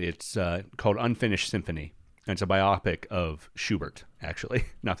Forst, and it's called Unfinished Symphony. And it's a biopic of Schubert, actually.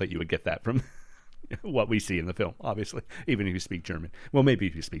 Not that you would get that from what we see in the film, obviously, even if you speak German. Well, maybe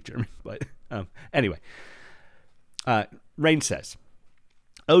if you speak German, but anyway. Rain says,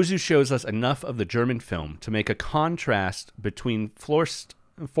 Ozu shows us enough of the German film to make a contrast between Forst's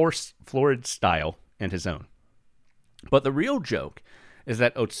florid style and his own. But the real joke is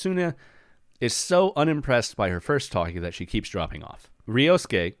that Otsuna is so unimpressed by her first talkie that she keeps dropping off.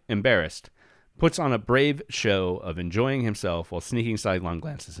 Ryosuke, embarrassed, puts on a brave show of enjoying himself while sneaking sidelong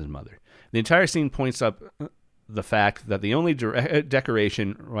glances at his mother. The entire scene points up the fact that the only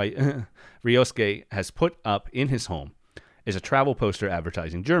decoration Ryosuke has put up in his home is a travel poster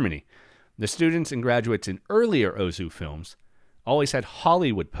advertising Germany. The students and graduates in earlier Ozu films always had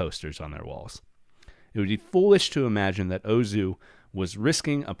Hollywood posters on their walls. It would be foolish to imagine that Ozu was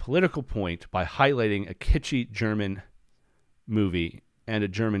risking a political point by highlighting a kitschy German movie and a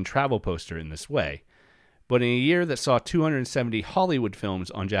German travel poster in this way. But in a year that saw 270 Hollywood films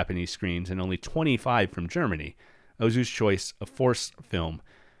on Japanese screens and only 25 from Germany, Ozu's choice of Forst's film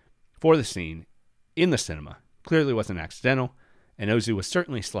for the scene in the cinema clearly wasn't accidental, and Ozu was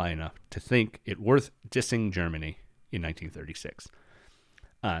certainly sly enough to think it worth dissing Germany in 1936.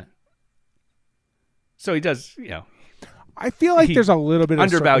 So he does, I feel like there's a little bit of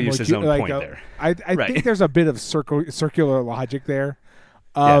undervalues his own point there. I think there's a bit of circular logic there.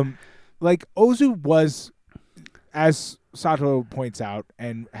 Like Ozu was, as Sato points out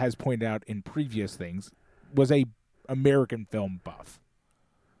and has pointed out in previous things, was a American film buff.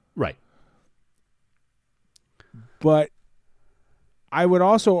 Right. But I would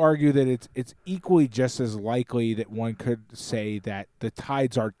also argue that it's equally just as likely that one could say that the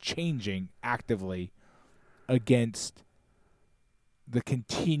tides are changing actively against the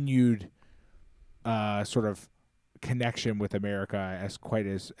continued sort of connection with America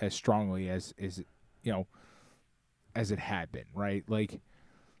as strongly as as it had been, right? Like,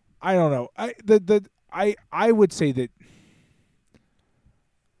 I don't know. I would say that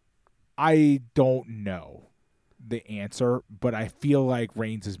I don't know the answer, but I feel like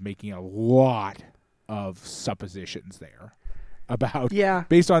Rains is making a lot of suppositions there about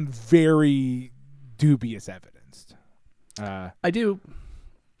based on very dubious evidence. I do.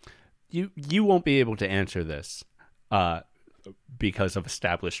 You won't be able to answer this because of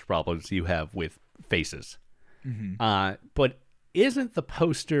established problems you have with faces. Mm-hmm. But isn't the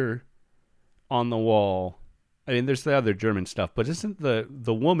poster on the wall? I mean, there's the other German stuff, but isn't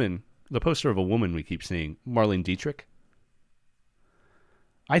the woman, the poster of a woman we keep seeing, Marlene Dietrich?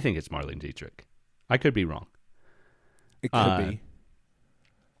 I think it's Marlene Dietrich. I could be wrong. It could be.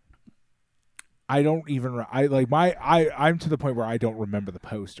 I don't even. I'm to the point where I don't remember the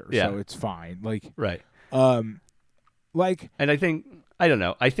poster, so it's fine. Like, right. And I think, I don't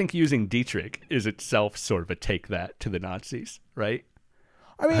know. I think using Dietrich is itself sort of a take that to the Nazis, right?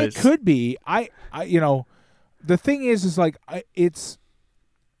 I mean, it could be. I the thing is like it's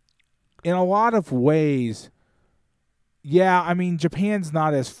in a lot of ways. Yeah, I mean, Japan's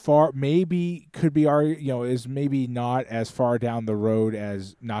not as far. Maybe could be is maybe not as far down the road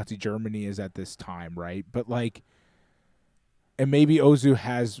as Nazi Germany is at this time, right? But like, and maybe Ozu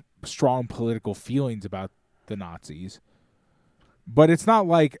has strong political feelings about the Nazis, but it's not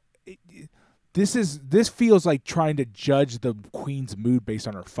like this feels like trying to judge the Queen's mood based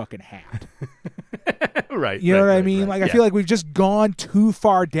on her fucking hat. Right. You know what I mean? Like, I feel like we've just gone too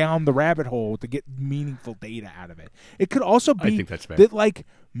far down the rabbit hole to get meaningful data out of it. It could also be I think that's fair. that, like,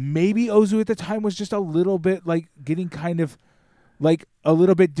 maybe Ozu at the time was just a little bit, like, getting kind of, like, a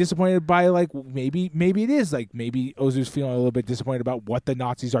little bit disappointed by, like, maybe it is, like, maybe Ozu's feeling a little bit disappointed about what the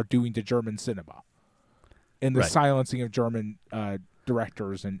Nazis are doing to German cinema and the silencing of German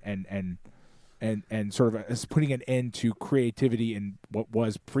directors and sort of putting an end to creativity in what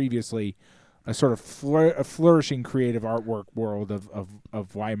was previously a sort of a flourishing creative artwork world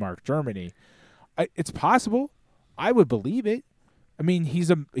of Weimar Germany. It's possible. I would believe it. I mean,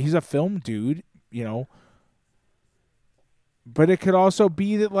 he's a film dude, but it could also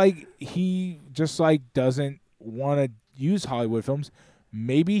be that like he just like doesn't want to use Hollywood films.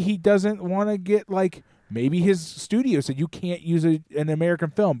 Maybe he doesn't want to get like. Maybe his studio said you can't use an American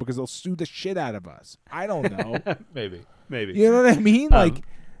film because they'll sue the shit out of us. I don't know. Maybe. You know what I mean? Like,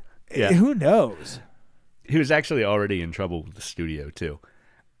 who knows? He was actually already in trouble with the studio too,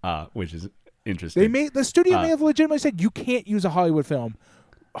 which is interesting. The studio may have legitimately said you can't use a Hollywood film.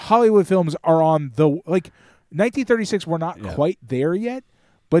 Hollywood films are on the 1936. We're not quite there yet,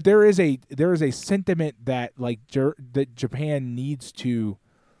 but there is a sentiment that that Japan needs to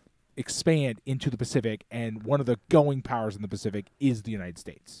expand into the Pacific, and one of the going powers in the Pacific is the United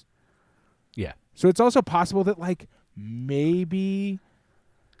States. Yeah. So it's also possible that like maybe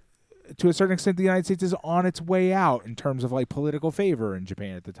to a certain extent the United States is on its way out in terms of like political favor in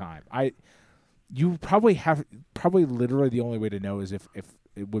Japan at the time. You probably literally the only way to know is if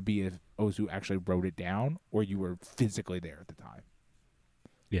it would be if Ozu actually wrote it down or you were physically there at the time.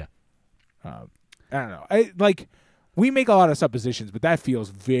 Yeah. I don't know. We make a lot of suppositions, but that feels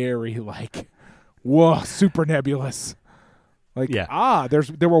very like, whoa, super nebulous. Like,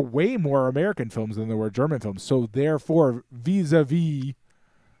 there were way more American films than there were German films. So therefore, vis-a-vis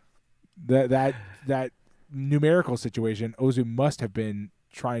that numerical situation, Ozu must have been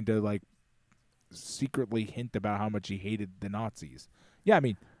trying to like secretly hint about how much he hated the Nazis. Yeah, I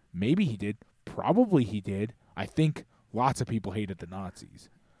mean, maybe he did. Probably he did. I think lots of people hated the Nazis.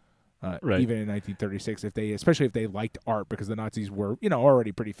 Even in 1936, especially if they liked art, because the Nazis were,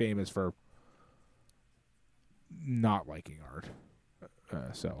 already pretty famous for not liking art.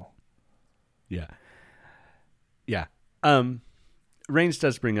 Yeah. Rains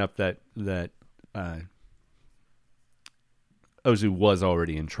does bring up that Ozu was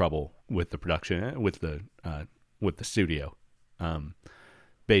already in trouble with the production, with the studio,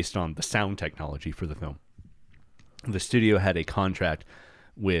 based on the sound technology for the film. The studio had a contract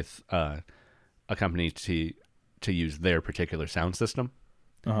with a company to use their particular sound system.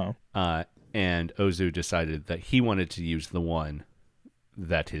 Uh-huh. And Ozu decided that he wanted to use the one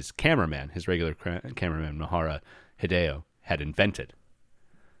that his cameraman, his regular cameraman, Mihara Hideo, had invented,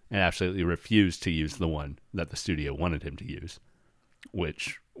 and absolutely refused to use the one that the studio wanted him to use,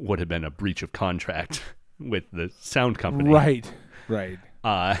 which would have been a breach of contract with the sound company. Right.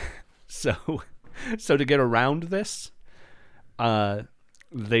 So to get around this,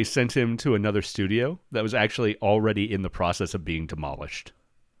 they sent him to another studio that was actually already in the process of being demolished.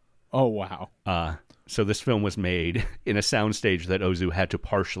 Oh, wow. So this film was made in a soundstage that Ozu had to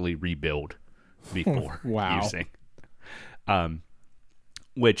partially rebuild before using.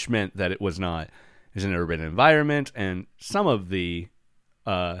 Which meant that it was an urban environment, and some of the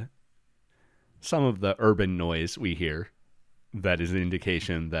urban noise we hear, that is an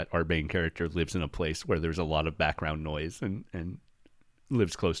indication that our main character lives in a place where there's a lot of background noise and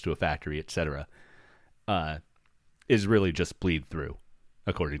lives close to a factory, etc., is really just bleed through,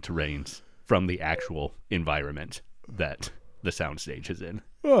 according to Rains, from the actual environment that the soundstage is in.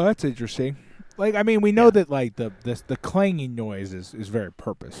 Oh, that's interesting. Like, I mean, we know that like the clanging noise is very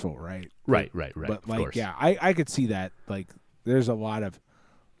purposeful, right? Right. But like, yeah, I could see that. Like, there's a lot of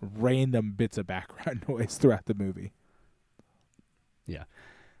random bits of background noise throughout the movie. Yeah.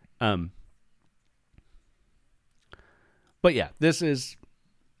 But yeah, this is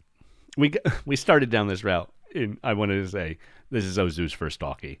we started down this route. I wanted to say this is Ozu's first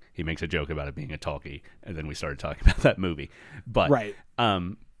talkie. He makes a joke about it being a talkie, and then we started talking about that movie. But right.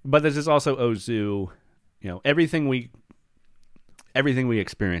 But this is also Ozu. You know, everything we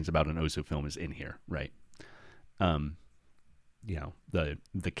experience about an Ozu film is in here, right? You know,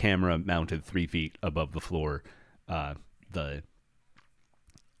 the camera mounted 3 feet above the floor, the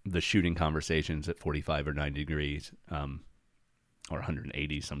shooting conversations at 45 or 90 degrees, or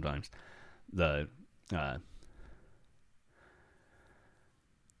 180 sometimes. The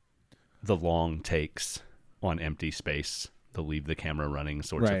long takes on empty space, the leave the camera running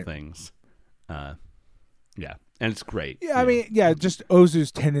sorts of things. Yeah, and it's great. Yeah, I mean, yeah, just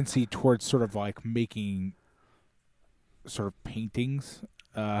Ozu's tendency towards sort of like making sort of paintings,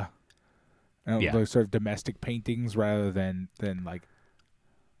 those sort of domestic paintings rather than like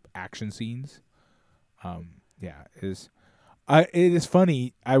action scenes. It is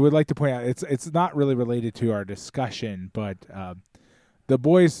funny. I would like to point out it's not really related to our discussion, but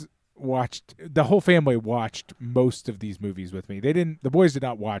the whole family watched most of these movies with me. The boys did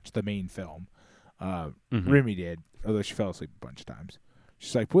not watch the main film. Remy did, although she fell asleep a bunch of times.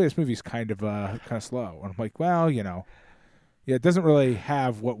 She's like, boy, this movie's kind of slow. And I'm like, well, you know, yeah, it doesn't really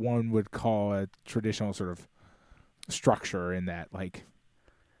have what one would call a traditional sort of structure in that, like,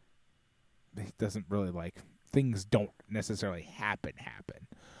 it doesn't really, like, things don't necessarily happen.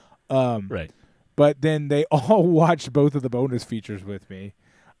 Right. But then they all watched both of the bonus features with me,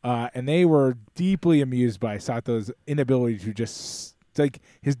 and they were deeply amused by Sato's inability to just, like,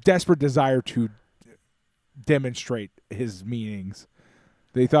 his desperate desire to demonstrate his meanings.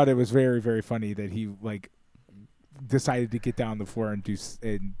 They thought it was very, very funny that he, like, decided to get down on the floor and do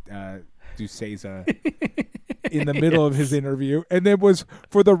Seiza in the middle of his interview, and then was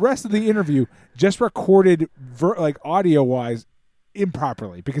for the rest of the interview just recorded like audio wise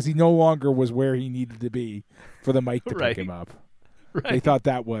improperly because he no longer was where he needed to be for the mic to pick him up. Right. They thought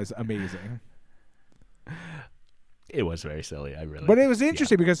that was amazing. It was very silly. But it was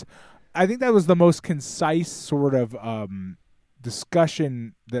interesting because I think that was the most concise sort of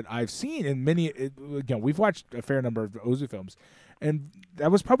discussion that I've seen in many. We've watched a fair number of Ozu films, and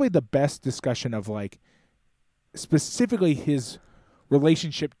that was probably the best discussion of, like, specifically his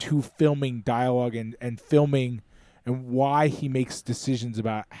relationship to filming dialogue and filming, and why he makes decisions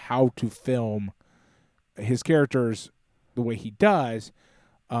about how to film his characters the way he does.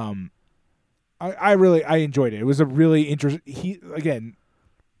 I enjoyed it. It was a really interesting.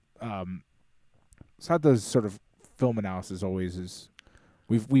 Sato's sort of film analysis always is.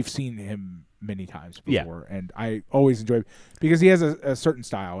 We've seen him many times before, and I always enjoy it because he has a certain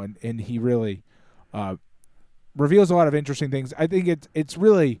style, and he really reveals a lot of interesting things. I think it's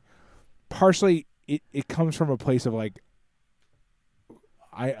really partially it comes from a place of, like,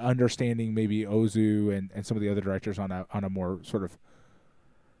 I understanding maybe Ozu and some of the other directors on a more sort of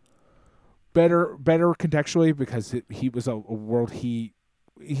better contextually, because he was a world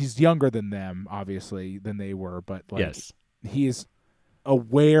he's younger than them, obviously, than they were, but, like, he is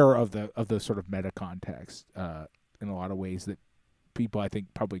aware of the sort of meta context in a lot of ways that people, I think,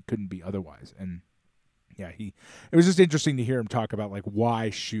 probably couldn't be otherwise. And it was just interesting to hear him talk about, like, why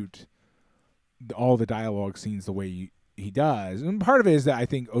shoot all the dialogue scenes the way he does. And part of it is that I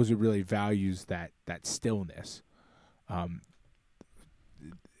think Ozu really values that stillness.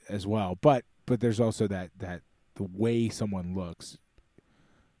 as well. But there's also that the way someone looks,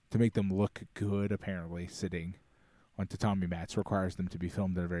 to make them look good, apparently sitting on tatami mats requires them to be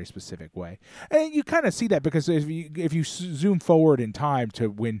filmed in a very specific way. And you kind of see that because if you zoom forward in time to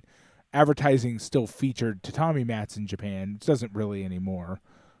when advertising still featured tatami mats in Japan, it doesn't really anymore.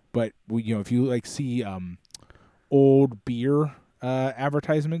 But if you like see old beer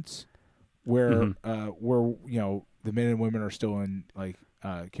advertisements where the men and women are still in like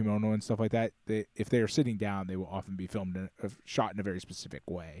kimono and stuff like that, if they are sitting down, they will often be filmed shot in a very specific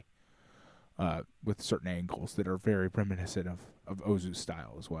way, with certain angles that are very reminiscent of Ozu's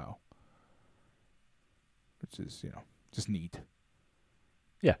style as well, which is just neat.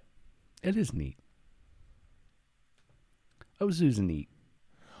 Yeah, it is neat. Ozu's neat.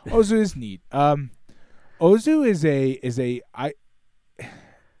 Ozu is neat. Ozu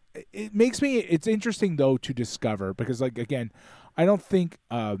it's interesting though to discover, because like again, I don't think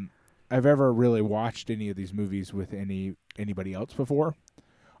I've ever really watched any of these movies with anybody else before.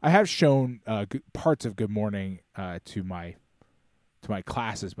 I have shown parts of Good Morning to my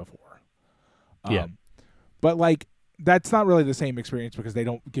classes before. But like that's not really the same experience because they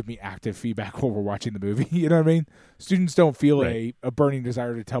don't give me active feedback while we're watching the movie. You know what I mean? Students don't feel a burning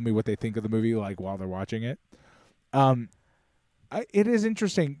desire to tell me what they think of the movie like while they're watching it. It is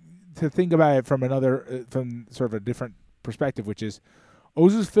interesting to think about it from from sort of a different perspective, which is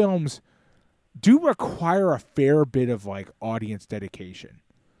Ozu's films do require a fair bit of like audience dedication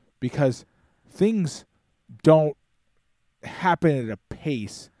because things don't happen at a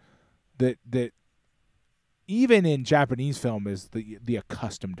pace that even in Japanese film is the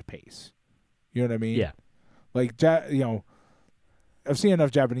accustomed pace. You know what I mean? Yeah. Like I've seen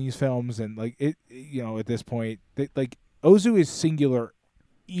enough Japanese films and like it at this point like Ozu is singular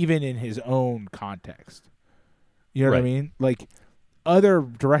even in his own context. You know what I mean? Like other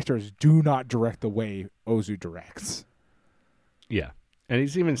directors do not direct the way Ozu directs. Yeah. And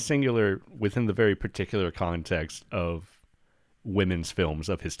he's even singular within the very particular context of women's films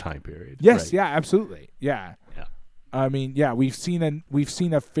of his time period. Yes, right? Yeah, absolutely. Yeah. I mean, yeah, we've seen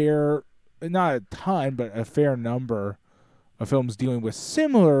a fair, not a ton, but a fair number of films dealing with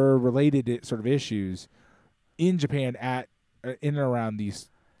similar related sort of issues in Japan at in and around these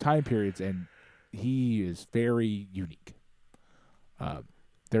time periods, and he is very unique.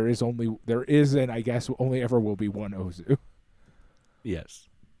 There is and I guess only ever will be one Ozu. Yes.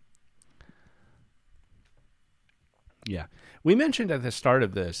 Yeah. We mentioned at the start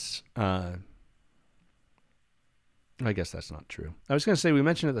of this, I guess that's not true. I was going to say we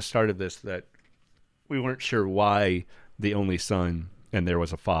mentioned at the start of this that we weren't sure why The Only Son and There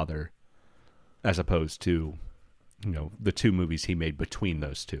Was a Father, as opposed to, the two movies he made between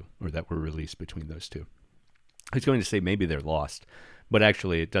those two, or that were released between those two. I was going to say maybe they're lost, but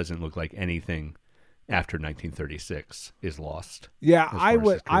actually it doesn't look like anything after 1936 is lost. Yeah, I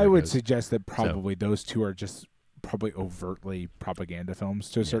would suggest that probably those two are just probably overtly propaganda films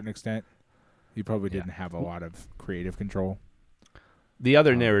to a certain extent. He probably didn't have a lot of creative control. The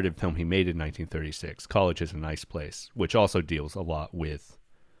other narrative film he made in 1936, College is a Nice Place, which also deals a lot with,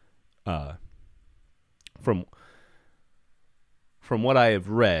 from what I have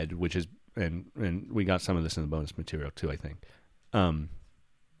read, which is, and we got some of this in the bonus material too, I think.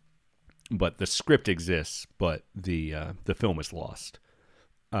 But the script exists, but the film is lost.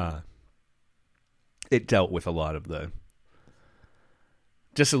 It dealt with a lot of the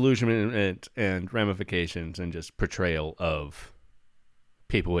disillusionment and ramifications and just portrayal of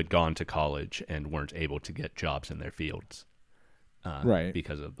people who had gone to college and weren't able to get jobs in their fields,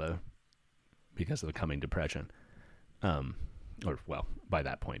 because of the coming depression, or well, by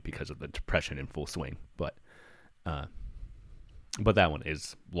that point because of the depression in full swing. But that one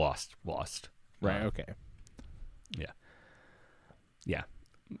is lost. Right. Okay. Yeah.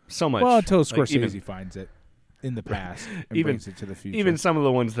 So much. Well, until Scorsese finds it in the past and brings it to the future. Even some of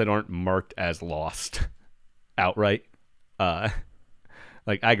the ones that aren't marked as lost outright.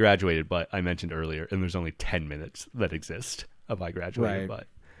 Like I Graduated, but I mentioned earlier, and there's only 10 minutes that exist of I Graduated, but.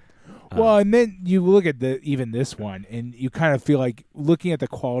 Well, and then you look at even this one, and you kind of feel like looking at the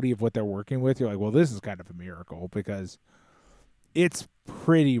quality of what they're working with, you're like, well, this is kind of a miracle because it's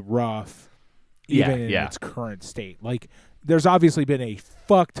pretty rough, even in its current state. Like, there's obviously been a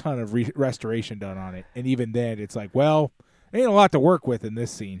fuck ton of restoration done on it, and even then, it's like, well, ain't a lot to work with in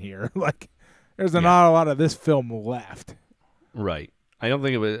this scene here. Like, there's not a lot of this film left. Right. I don't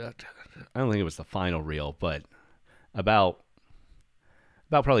think it was the final reel, but about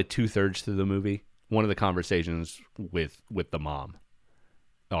probably 2/3 through the movie, one of the conversations with the mom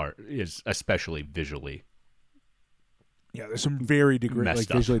is especially visually Yeah, there's some very like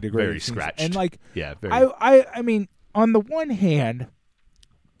visually degraded, very scenes. scratched, and like very. I mean, on the one hand,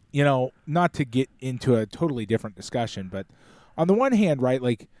 not to get into a totally different discussion, but on the one hand, right,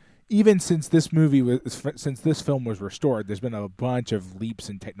 like even since this film was restored, there's been a bunch of leaps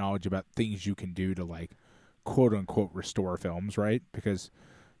in technology about things you can do to like quote unquote restore films, right? Because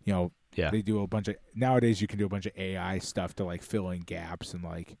they do a bunch of nowadays you can do a bunch of AI stuff to like fill in gaps and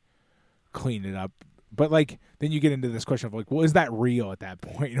like clean it up. But like then you get into this question of like, well, is that real at that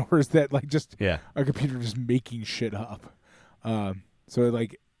point, or is that like just a computer just making shit up? So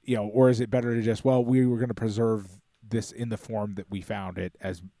like or is it better to just we were going to preserve this in the form that we found it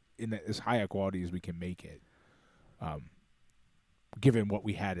as high a quality as we can make it, given what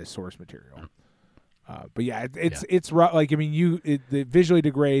we had as source material. But yeah, it's rough. Like I mean, it visually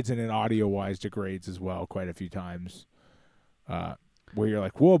degrades and then audio wise degrades as well quite a few times. Where you're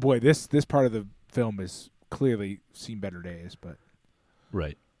like, whoa, boy, this part of the film has clearly seen better days, but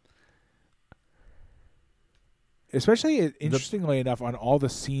right. Especially interestingly enough, on all the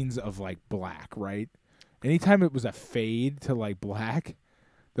scenes of like black, right? Anytime it was a fade to like black,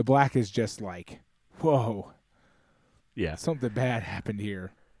 the black is just like, whoa, yeah, something bad happened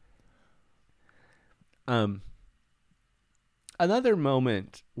here. Another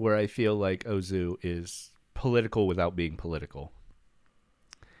moment where I feel like Ozu is political without being political.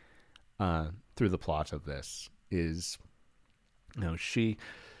 Through the plot of this is,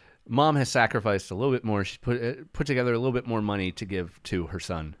 mom has sacrificed a little bit more. She's put together a little bit more money to give to her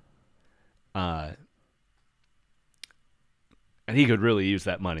son, and he could really use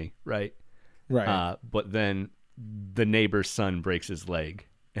that money, right? Right. But then the neighbor's son breaks his leg,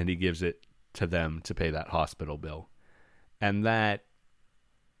 and he gives it to them to pay that hospital bill, and that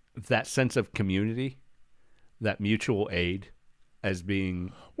sense of community, that mutual aid, as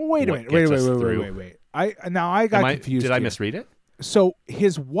being wait a minute. Wait. I got confused. Did I misread it? So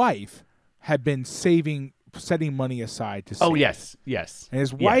his wife had been setting money aside to save. Oh yes. And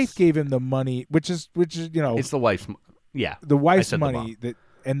his wife gave him the money, which is it's the wife's. Yeah, the wife's money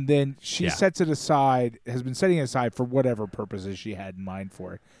and then she sets it aside. Has been setting it aside for whatever purposes she had in mind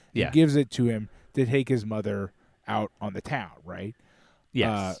for it. And gives it to him to take his mother out on the town, right?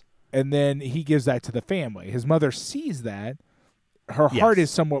 Yes. And then he gives that to the family. His mother sees that. Her heart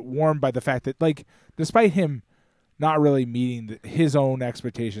is somewhat warmed by the fact that, like, despite him not really meeting his own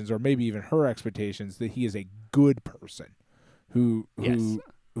expectations or maybe even her expectations, that he is a good person who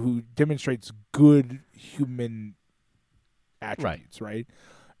demonstrates good human attributes, right?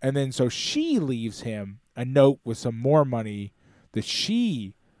 And then so she leaves him a note with some more money that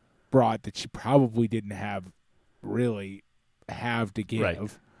she brought that she probably didn't have to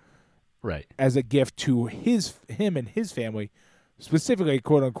give, right, as a gift to him and his family. Specifically,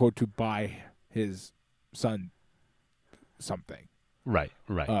 quote unquote, to buy his son something. Right.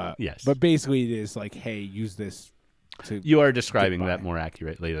 Yes. But basically, it is like, hey, use this to. You are describing that more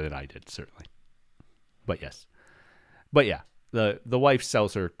accurately than I did, certainly. But yes. But yeah, the wife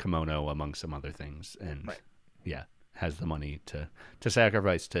sells her kimono among some other things, and has the money to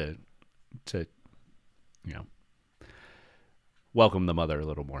sacrifice to welcome the mother a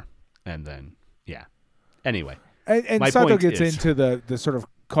little more, and then anyway. And Sato gets into the sort of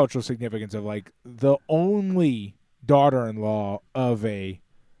cultural significance of like the only daughter-in-law of a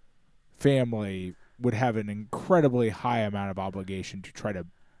family would have an incredibly high amount of obligation to try to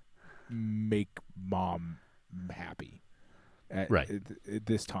make mom happy at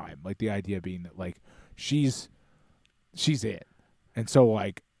this time. Like the idea being that like she's it, and so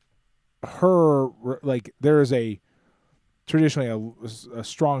like her like there is traditionally a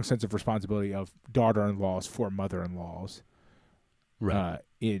strong sense of responsibility of daughter-in-laws for mother-in-laws, right?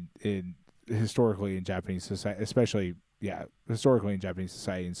 In historically in Japanese society, especially historically in Japanese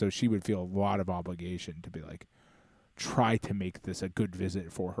society, and so she would feel a lot of obligation to be like try to make this a good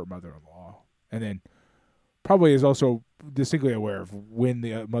visit for her mother-in-law, and then probably is also distinctly aware of when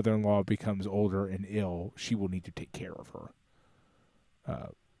the mother-in-law becomes older and ill, she will need to take care of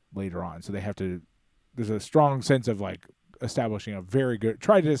her later on. So they have to. There's a strong sense of like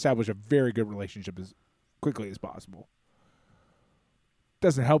try to establish a very good relationship as quickly as possible.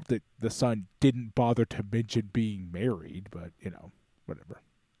 Doesn't help that the son didn't bother to mention being married, but whatever.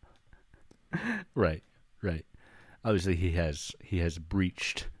 Right. Obviously, he has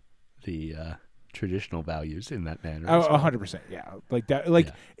breached the traditional values in that manner. 100%, yeah. Like that. Like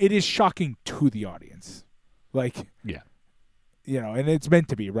it is shocking to the audience. Like and it's meant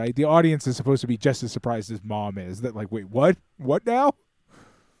to be, right? The audience is supposed to be just as surprised as mom is. That like, wait, what? What now?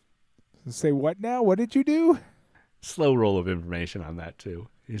 Say what now? What did you do? Slow roll of information on that too.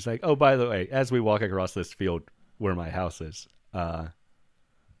 He's like, oh, by the way, as we walk across this field, where my house is.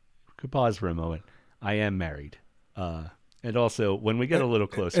 Could pause for a moment. I am married. And also, when we get a little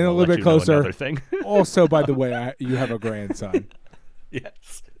closer, and a little bit closer, another thing. Also, by the way, you have a grandson.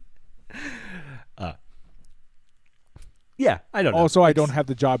 Yes. Yeah, I don't know. Also, I don't have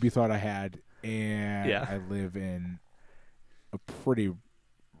the job you thought I had, and Yeah. I live in a pretty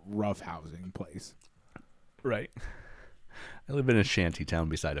rough housing place. Right. I live in a shanty town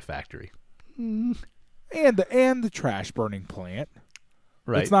beside a factory. And the trash burning plant.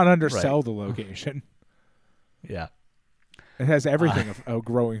 Right. It's not undersell the location. Yeah. It has everything a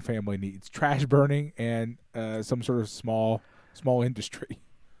growing family needs: trash burning and some sort of small industry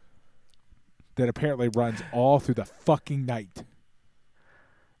that apparently runs all through the fucking night.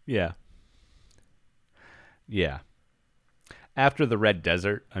 Yeah. Yeah. After the Red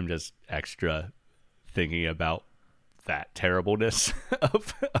Desert, I'm just extra thinking about that terribleness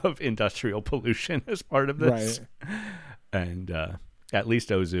of industrial pollution as part of this. Right. And at least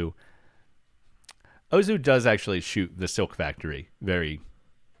Ozu does actually shoot the Silk Factory very,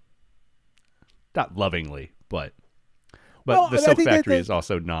 not lovingly, but the Silk Factory is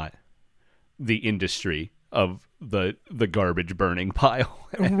also not the industry of the garbage burning pile.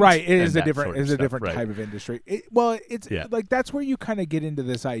 Right. It is a different right. type of industry. It's like that's where you kind of get into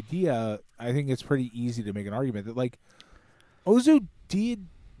this idea. I think it's pretty easy to make an argument that like Ozu did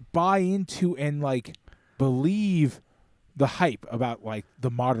buy into and like believe the hype about like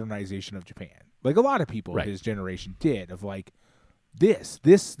the modernization of Japan. Like a lot of people of his generation did, of like this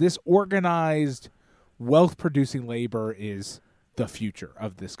organized wealth producing labor is the future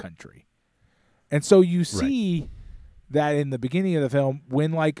of this country. And so you see that in the beginning of the film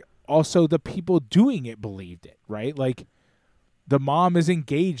when like also the people doing it believed it, right? Like the mom is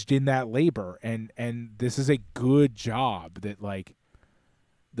engaged in that labor and this is a good job that like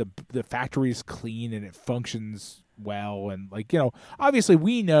the factory is clean and it functions well. And like, obviously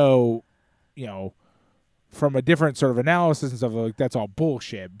we know, from a different sort of analysis and stuff, like that's all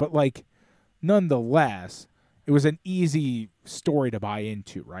bullshit. But like nonetheless, it was an easy story to buy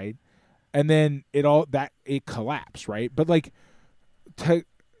into, right? And then it collapsed, right? But like, Ozu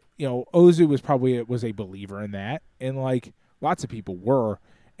was a believer in that, and like lots of people were,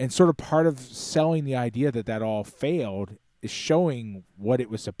 and sort of part of selling the idea that all failed is showing what it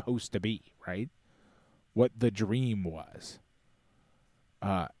was supposed to be, right? What the dream was.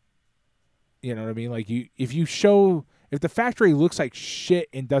 You know what I mean? Like if the factory looks like shit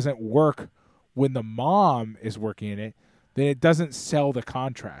and doesn't work when the mom is working in it, then it doesn't sell the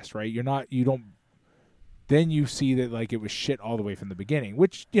contrast, right? Then you see that like it was shit all the way from the beginning,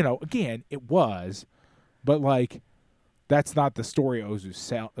 which, again, it was, but like that's not the story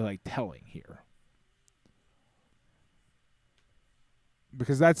Ozu's telling here.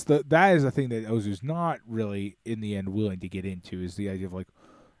 Because that is the thing that Ozu's not really in the end willing to get into, is the idea of like,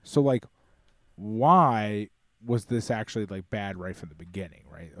 so like why was this actually like bad right from the beginning,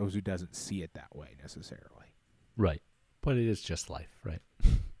 right? Ozu doesn't see it that way necessarily. Right. But it is just life, right?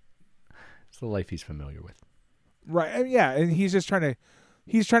 It's the life he's familiar with. Right. I mean, yeah, and he's just trying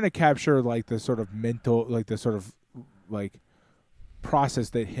to capture like the sort of mental, like the sort of like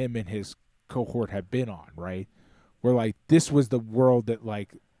process that him and his cohort have been on, right? Where like this was the world that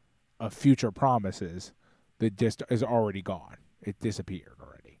like a future promises that just is already gone. It disappeared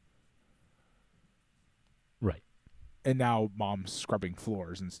already. Right. And now mom's scrubbing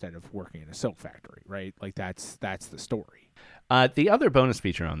floors instead of working in a silk factory, right? Like that's the story. The other bonus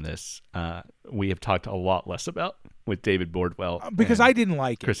feature on this, we have talked a lot less about with David Bordwell because I didn't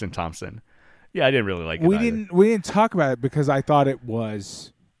like Kristen Thompson. Yeah, I didn't really like it. We didn't talk about it because I thought it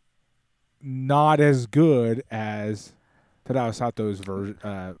was not as good as Tadao Sato's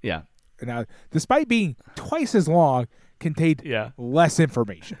version. Yeah. Now, despite being twice as long, contained less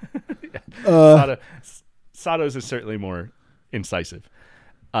information. Sato's is certainly more incisive.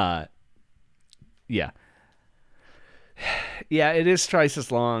 Yeah. Yeah, it is twice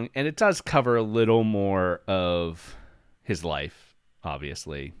as long, and it does cover a little more of his life,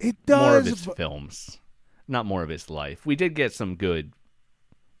 obviously. It does. More of his films, not more of his life. We did get some good,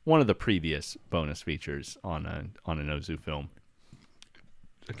 one of the previous bonus features on an Ozu film.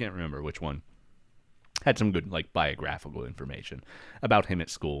 I can't remember which one. Had some good like biographical information about him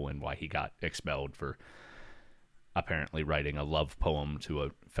at school and why he got expelled for apparently writing a love poem to a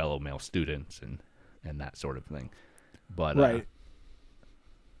fellow male student and that sort of thing. But right.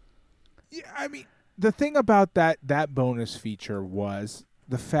 Yeah, I mean, the thing about that bonus feature was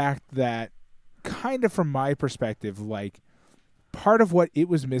the fact that, kind of from my perspective, like part of what it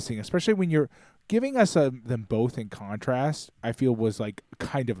was missing, especially when you're giving us them both in contrast, I feel was like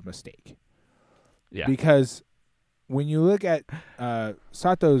kind of a mistake. Yeah. Because when you look at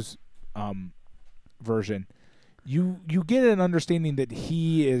Sato's version, you get an understanding that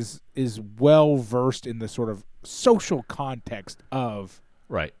he is well versed in the sort of social context of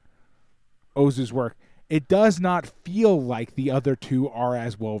Ozu's work. It does not feel like the other two are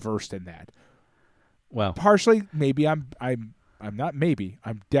as well versed in that. Well, partially, maybe I'm not. Maybe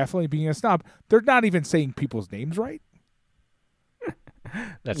I'm definitely being a snob. They're not even saying people's names right.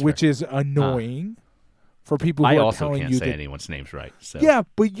 Which is annoying for people who are telling you. I also can't say anyone's names right. So. Yeah,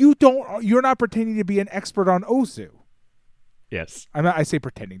 but you don't. You're not pretending to be an expert on Ozu. Yes, I say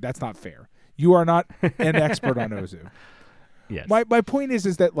pretending. That's not fair. You are not an expert on Ozu. Yes. My point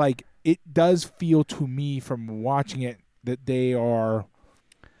is that like it does feel to me from watching it that they are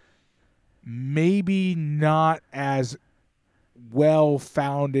maybe not as well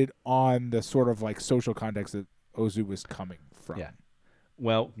founded on the sort of like social context that Ozu was coming from. Yeah.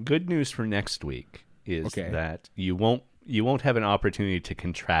 Well, good news for next week is that you won't have an opportunity to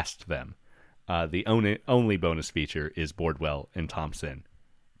contrast them. The only bonus feature is Bordwell and Thompson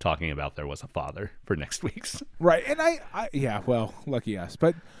talking about There Was a Father for next week's. Right. And well, lucky us.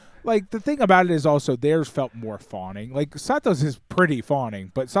 But like the thing about it is also theirs felt more fawning. Like Sato's is pretty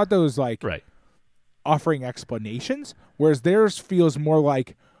fawning, but Sato's like offering explanations, whereas theirs feels more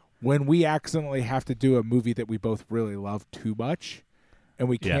like when we accidentally have to do a movie that we both really love too much and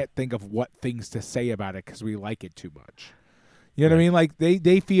we can't think of what things to say about it because we like it too much. You know what I mean? Like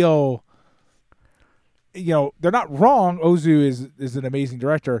they feel, they're not wrong. Ozu is an amazing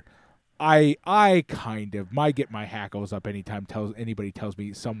director. I kind of might get my hackles up anytime anybody tells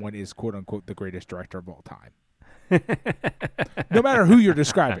me someone is quote unquote the greatest director of all time. No matter who you're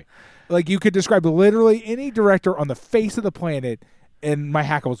describing. Like you could describe literally any director on the face of the planet and my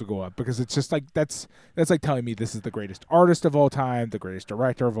hackles will go up because it's just like that's like telling me this is the greatest artist of all time, the greatest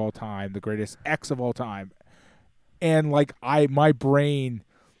director of all time, the greatest X of all time. And like my brain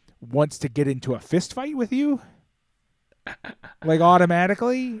wants to get into a fist fight with you. Like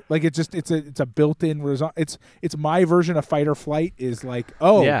automatically, like it's a built-in result. It's my version of fight or flight is like,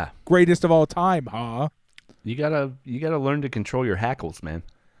 greatest of all time, huh? You gotta learn to control your hackles, man.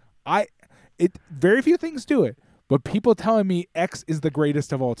 Very few things do it, but people telling me X is the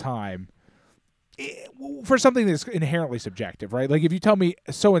greatest of all time for something that's inherently subjective, right? Like if you tell me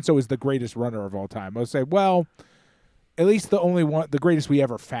so and so is the greatest runner of all time, I'll say, well, at least the only one, the greatest we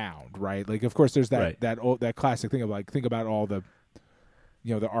ever found, right? Like, of course, there's that classic thing of like, think about all the,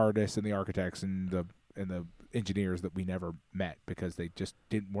 the artists and the architects and the engineers that we never met because they just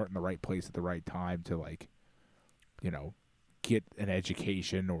weren't in the right place at the right time to like, get an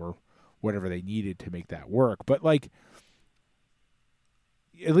education or whatever they needed to make that work. But like,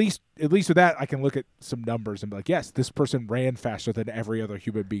 at least with that, I can look at some numbers and be like, yes, this person ran faster than every other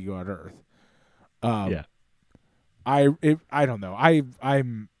human being on Earth. I don't know. I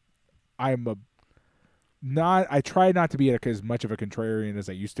try not to be as much of a contrarian as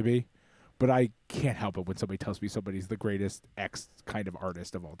I used to be, but I can't help it when somebody tells me somebody's the greatest X kind of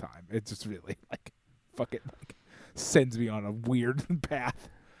artist of all time. It's just really like fucking like sends me on a weird path.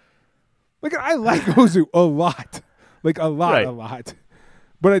 Like I like Ozu a lot. Like a lot.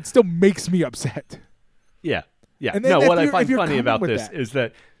 But it still makes me upset. Yeah. Yeah. No, what I find funny about this is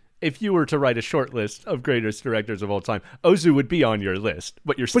that if you were to write a short list of greatest directors of all time, Ozu would be on your list,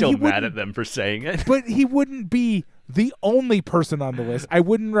 but you're still mad at them for saying it. But he wouldn't be the only person on the list. I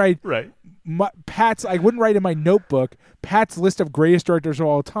wouldn't write I wouldn't write in my notebook Pat's list of greatest directors of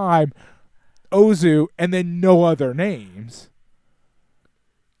all time, Ozu, and then no other names.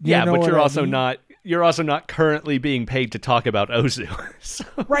 But you're also not currently being paid to talk about Ozu. So.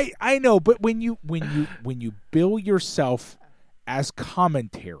 Right, I know, but when you bill yourself as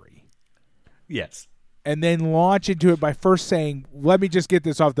commentary. Yes. And then launch into it by first saying, let me just get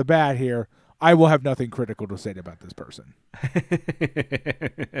this off the bat here. I will have nothing critical to say about this person.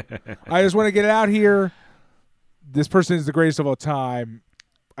 I just want to get it out here. This person is the greatest of all time.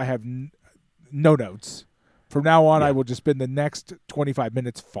 I have no notes. From now on, I will just spend the next 25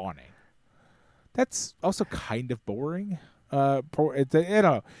 minutes fawning. That's also kind of boring. It's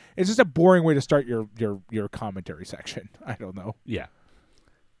just a boring way to start your commentary section. I don't know. Yeah.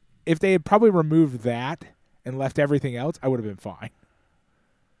 If they had probably removed that and left everything else, I would have been fine.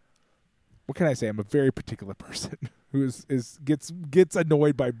 What can I say? I'm a very particular person who gets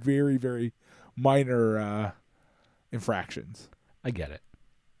annoyed by very, very minor infractions. I get it.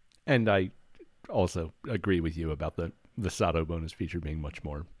 And I also agree with you about the Sato bonus feature being much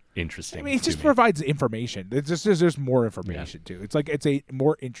more interesting. I mean, it just provides information. There's more information too. It's like it's a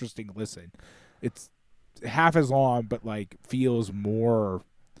more interesting listen. It's half as long, but like feels more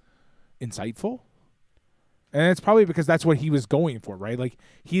insightful. And it's probably because that's what he was going for, right? Like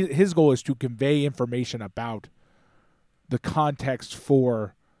his goal is to convey information about the context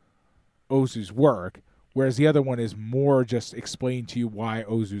for Ozu's work, whereas the other one is more just explain to you why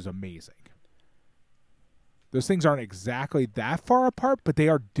Ozu's amazing. Those things aren't exactly that far apart, but they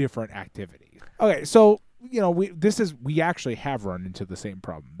are different activities. Okay, so we actually have run into the same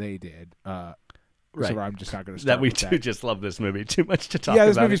problem they did. Right. So I'm just not going to start that we with do that. Just love this movie too much to talk about. Yeah,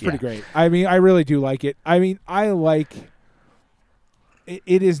 this movie's pretty great. I mean, I really do like it. I mean, I like it.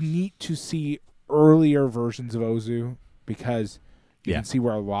 It is neat to see earlier versions of Ozu because you can see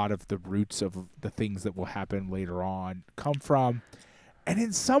where a lot of the roots of the things that will happen later on come from. And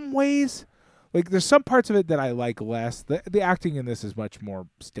in some ways, like there's some parts of it that I like less. The acting in this is much more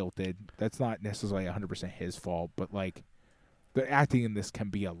stilted. That's not necessarily 100% his fault, but like the acting in this can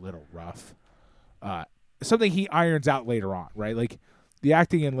be a little rough. Something he irons out later on, right? Like the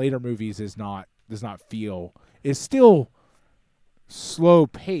acting in later movies does not feel, is still slow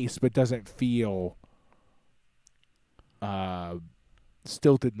paced, but doesn't feel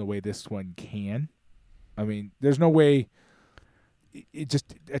stilted in the way this one can. I mean, there's no way. It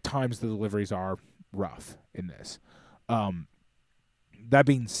just at times the deliveries are rough in this. That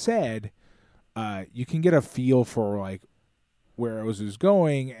being said, you can get a feel for like where Ozu's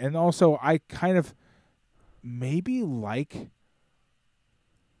going, and also I kind of maybe like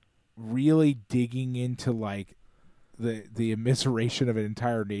really digging into like the immiseration of an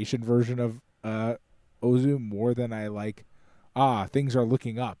entire nation version of Ozu more than I like things are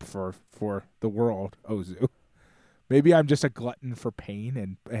looking up for the world Ozu. Maybe I'm just a glutton for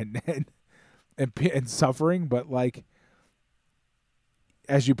pain and suffering, but like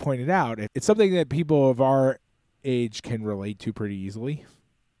as you pointed out, it's something that people of our age can relate to pretty easily,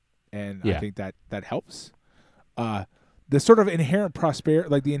 and I think that helps. The sort of inherent prosperity,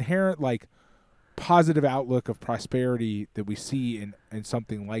 like the inherent like positive outlook of prosperity that we see in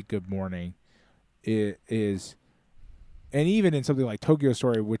something like Good Morning, is, and even in something like Tokyo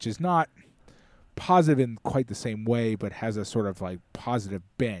Story, which is not positive in quite the same way, but has a sort of like positive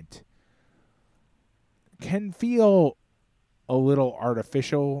bent, can feel a little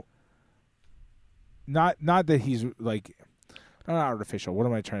artificial. Not that he's like, not artificial. What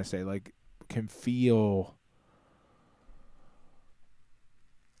am I trying to say? Like, can feel.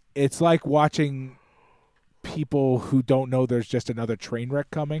 It's like watching people who don't know there's just another train wreck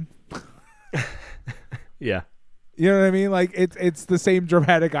coming. Yeah. You know what I mean? Like it's the same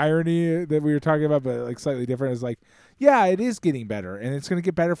dramatic irony that we were talking about, but like slightly different. It's like, yeah, it is getting better, and it's going to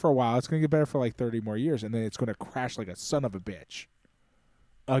get better for a while. It's going to get better for like 30 more years, and then it's going to crash like a son of a bitch.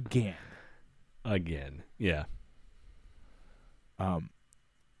 Again. Yeah. And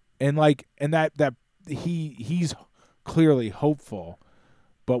that he's clearly hopeful,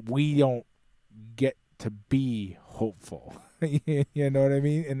 but we don't get to be hopeful. You know what I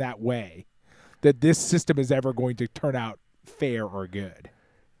mean? In that way, that this system is ever going to turn out fair or good.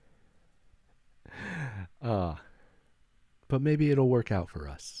 But maybe it'll work out for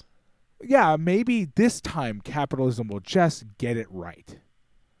us. Yeah, maybe this time capitalism will just get it right.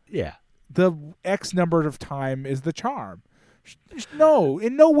 Yeah. The X number of time is the charm. No,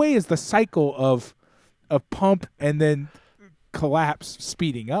 in no way is the cycle of pump and then collapse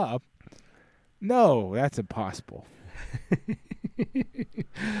speeding up. No, that's impossible.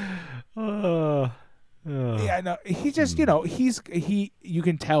 Yeah, no, he just, you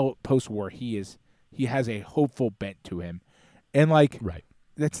can tell post-war he has a hopeful bent to him. And like, right.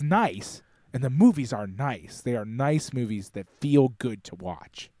 That's nice. And the movies are nice. They are nice movies that feel good to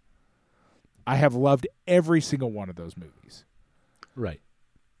watch. I have loved every single one of those movies. Right.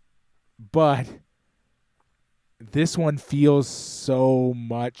 But this one feels so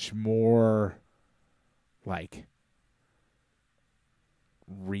much more like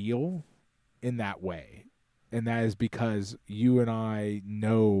real in that way. And that is because you and I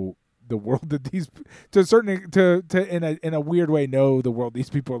know the world that these, to a certain, in a weird way, know the world these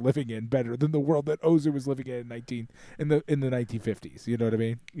people are living in better than the world that Ozu was living in the 1950s. You know what I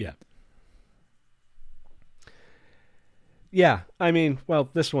mean? Yeah. Yeah, I mean, well,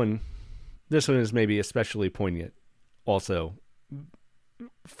 this one is maybe especially poignant also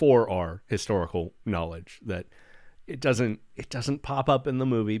for our historical knowledge, that it doesn't pop up in the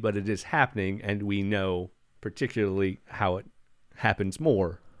movie, but it is happening, and we know particularly how it happens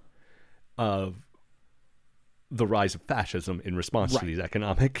more of the rise of fascism in response to these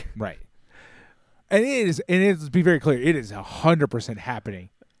economic. Right. And it is, to be very clear, it is 100% happening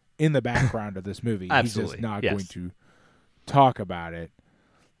in the background of this movie. Absolutely. He's just not going to talk about it.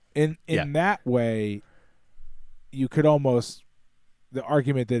 In that way, you could almost the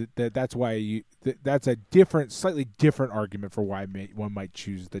argument that's why that's a slightly different argument for why one might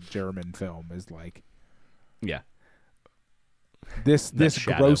choose the German film is like, yeah, this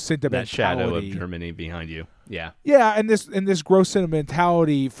gross sentimentality, that shadow of Germany behind you, yeah, and this gross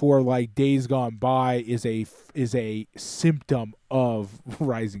sentimentality for like Days Gone By is a symptom of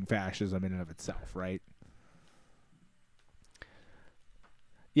rising fascism in and of itself, right?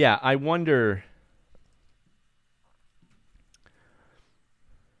 Yeah, I wonder.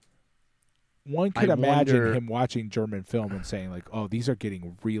 One could imagine him watching German film and saying like, "Oh, these are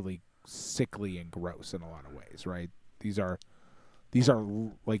getting really sickly and gross in a lot of ways, right? These are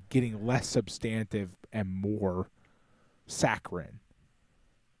like getting less substantive and more saccharine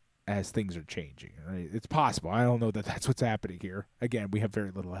as things are changing." Right? It's possible. I don't know that that's what's happening here. Again, we have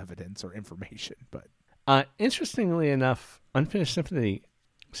very little evidence or information, but interestingly enough, Unfinished Symphony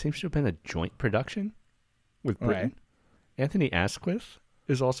seems to have been a joint production with Britain. Right. Anthony Asquith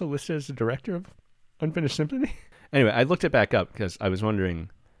is also listed as the director of Unfinished Symphony. Anyway, I looked it back up because I was wondering,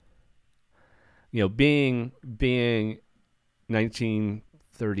 being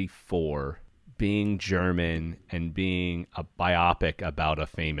 1934, being German, and being a biopic about a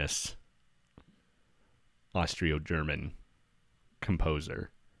famous Austro-German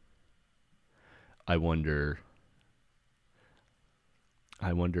composer, I wonder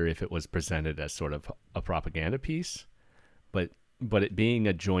if it was presented as sort of a propaganda piece, but it being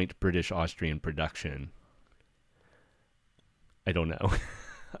a joint British-Austrian production, I don't know.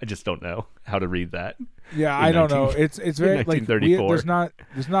 I just don't know how to read that. Yeah, I don't know. It's very like there's not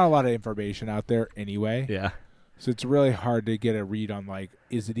a lot of information out there anyway. Yeah. So it's really hard to get a read on like,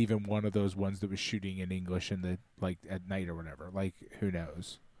 is it even one of those ones that was shooting in English in the like at night or whatever? Like, who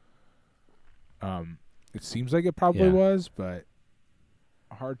knows? It seems like it probably was, but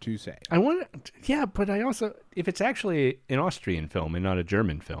hard to say. But I also, if it's actually an Austrian film and not a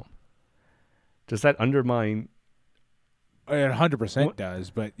German film, does that undermine? It 100% does,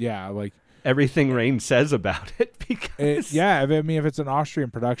 but yeah, like everything Rain says about it. Because I mean, if it's an Austrian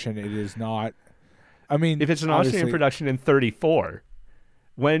production, it is not. I mean, if it's an Austrian production in 1934,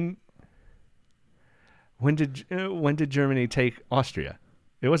 when did Germany take Austria?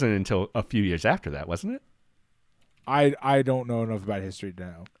 It wasn't until a few years after that, wasn't it? I don't know enough about history to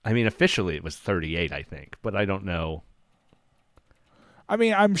know. I mean, officially it was 1938, I think, but I don't know. I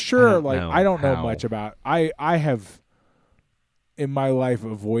mean, I'm sure. I don't know much about. I have, in my life,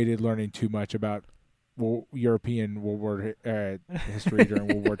 avoided learning too much about European World War history during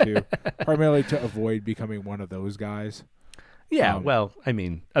World War II, primarily to avoid becoming one of those guys. Yeah, well, I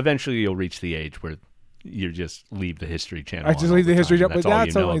mean, eventually you'll reach the age where you just leave the History Channel. I just leave the History Channel,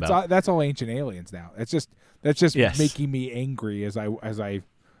 but that's all Ancient Aliens now. That's just making me angry as I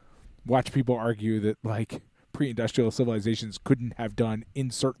watch people argue that like pre-industrial civilizations couldn't have done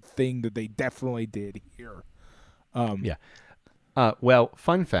insert thing that they definitely did here. Well,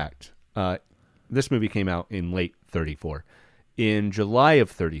 fun fact. This movie came out in late 1934. In July of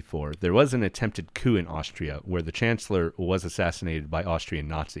 1934, there was an attempted coup in Austria where the chancellor was assassinated by Austrian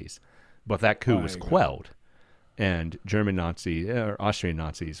Nazis. But that coup was quelled, and Austrian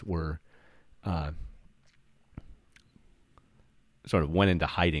Nazis were sort of went into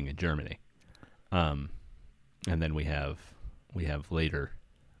hiding in Germany. And then we have later.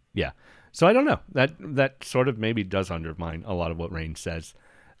 Yeah. So I don't know. That sort of maybe does undermine a lot of what Rain says.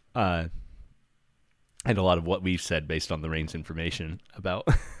 And a lot of what we've said based on the Rain's information about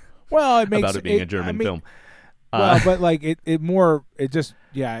about it being a German film. But like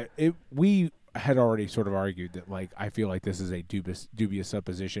we had already sort of argued that like I feel like this is a dubious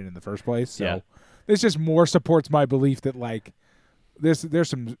supposition in the first place. So this just more supports my belief that like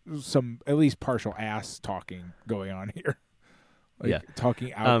there's some at least partial ass talking going on here.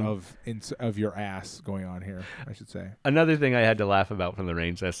 Talking out of your ass going on here, I should say. Another thing I had to laugh about from the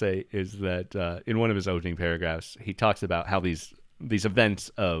Rains essay is that in one of his opening paragraphs, he talks about how these events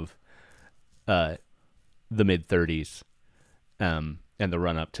of the mid-30s and the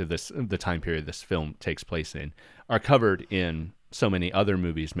run-up to the time period this film takes place in are covered in so many other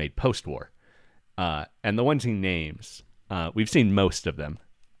movies made post-war. And the ones he names, we've seen most of them.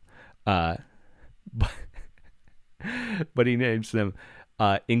 But he names them,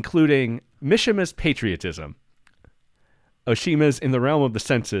 including Mishima's Patriotism, Oshima's In the Realm of the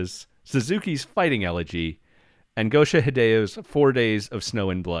Senses, Suzuki's Fighting Elegy, and Gosha Hideo's 4 Days of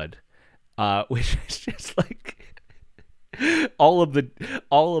Snow and Blood, which is just like all of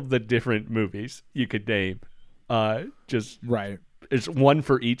the different movies you could name. Just right. It's one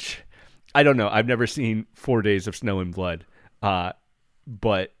for each. I don't know. I've never seen 4 Days of Snow and Blood.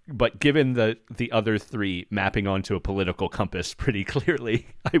 But But given the other three mapping onto a political compass pretty clearly,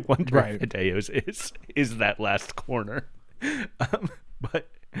 I wonder if Hideo's is that last corner. But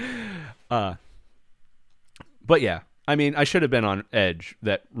yeah, I mean, I should have been on edge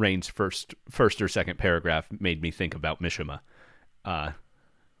that Rain's first or second paragraph made me think about Mishima.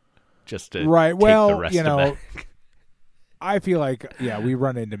 Just to take the rest of it. I feel like we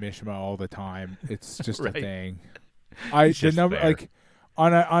run into Mishima all the time. It's just a thing.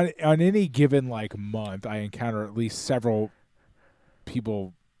 On any given like month, I encounter at least several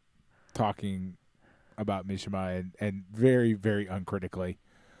people talking about Mishima and very, very uncritically.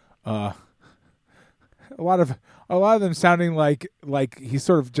 A lot of them sounding like he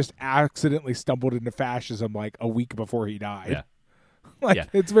sort of just accidentally stumbled into fascism like a week before he died. Yeah.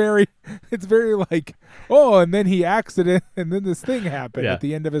 It's very like, oh, and then he accident, and then this thing happened at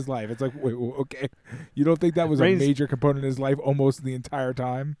the end of his life. It's like, wait, okay, you don't think that was a major component in his life almost the entire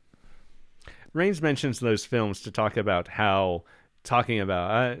time? Rains mentions those films to talk about how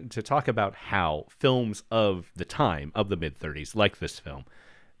films of the time of the mid-30s, like this film,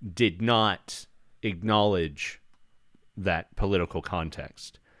 did not acknowledge that political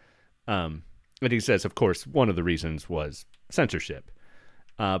context. And he says, of course, one of the reasons was censorship.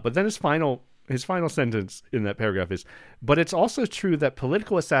 But then his final sentence in that paragraph is, but it's also true that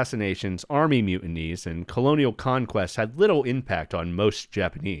political assassinations, army mutinies, and colonial conquests had little impact on most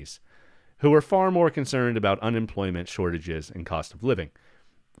Japanese, who were far more concerned about unemployment, shortages, and cost of living.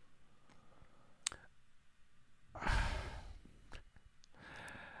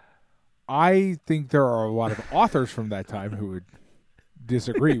 I think there are a lot of authors from that time who would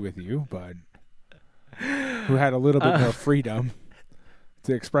disagree with you, but who had a little bit more freedom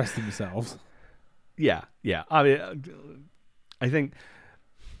to express themselves. Yeah. I mean, I think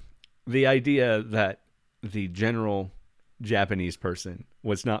the idea that the general Japanese person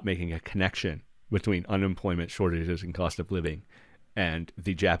was not making a connection between unemployment, shortages, and cost of living and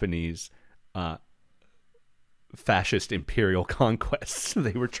the Japanese fascist imperial conquests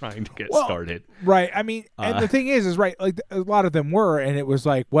they were trying to get started. Right. I mean, and the thing is right, like a lot of them were, and it was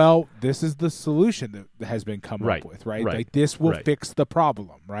like, well, this is the solution that has been come up with, right? Like this will fix the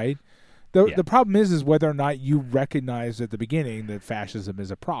problem, right? The problem is whether or not you recognize at the beginning that fascism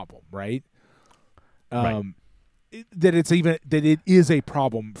is a problem, right? That it is a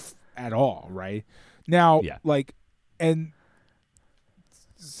problem at all, right? Now, like, and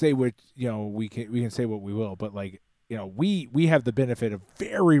say what we can say what we will, but like we have the benefit of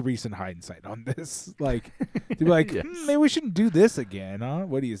very recent hindsight on this. Like to be like, maybe we shouldn't do this again, huh?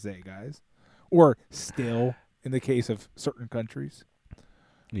 What do you say, guys? Or still, in the case of certain countries,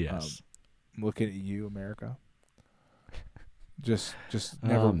 looking at you, America, just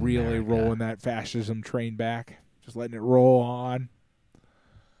never really rolling that fascism train back, just letting it roll on.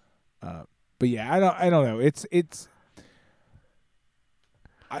 But yeah, I don't know. It's.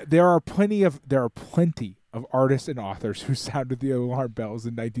 There are plenty of artists and authors who sounded the alarm bells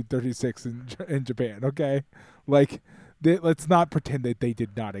in 1936 in Japan. Okay, like let's not pretend that they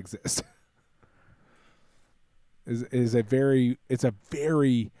did not exist.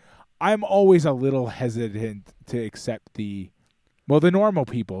 I'm always a little hesitant to accept the normal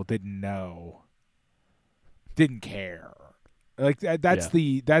people didn't care. Like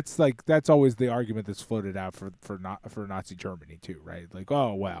that's always the argument that's floated out for Nazi Germany too, right? Like,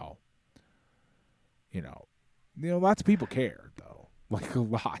 oh well, lots of people cared though, like a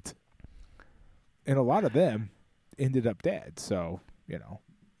lot, and a lot of them ended up dead. So yeah.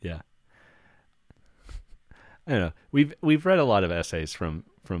 I don't know. We've read a lot of essays from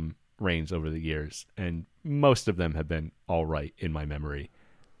Rains over the years, and most of them have been all right in my memory.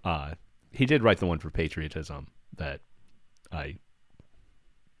 He did write the one for patriotism that I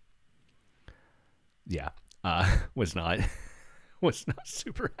was not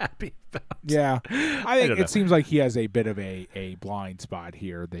super happy about. Yeah, I think it seems like he has a bit of a blind spot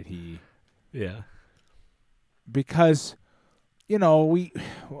here that he. Yeah. Because,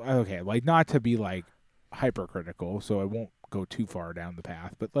 like not to be like hypercritical, so I won't go too far down the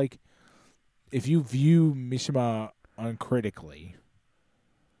path, but like if you view Mishima uncritically,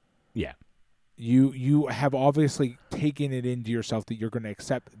 you have obviously taken it into yourself that you're going to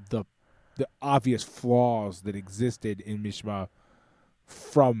accept the obvious flaws that existed in Mishima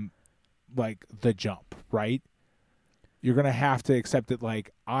from like the jump, right? You're going to have to accept that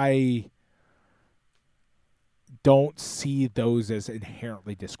like I don't see those as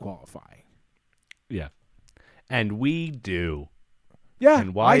inherently disqualifying. Yeah. And we do. Yeah,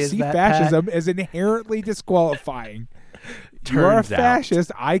 and why I is see that, fascism Pat? as inherently disqualifying. You're a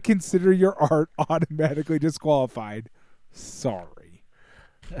fascist. I consider your art automatically disqualified. Sorry.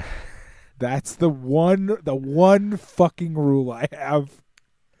 That's the one fucking rule I have.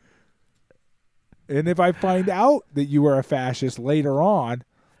 And if I find out that you are a fascist later on,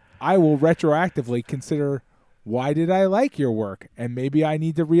 I will retroactively consider, why did I like your work? And maybe I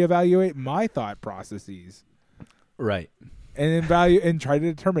need to reevaluate my thought processes. Right. And try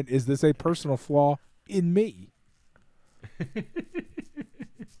to determine, is this a personal flaw in me?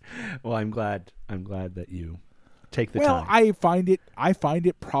 Well, I'm glad that you take the time. Well, I find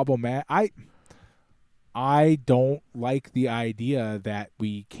it problematic. I don't like the idea that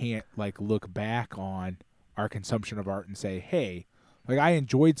we can't like look back on our consumption of art and say, hey, like I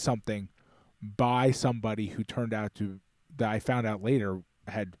enjoyed something by somebody who turned out to, that I found out later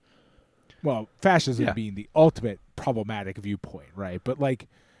had, well, fascism being the ultimate problematic viewpoint, right? But like,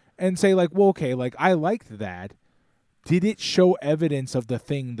 and say like, well, okay, like I liked that. Did it show evidence of the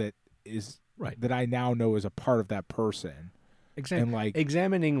thing that is that I now know is a part of that person? And like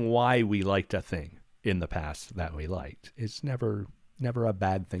examining why we liked a thing in the past that we liked is never a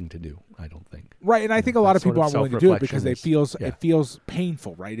bad thing to do, I don't think. Right, and I think a lot of people aren't willing to do it because it feels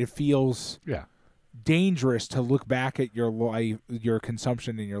painful, right? It feels dangerous to look back at your life, your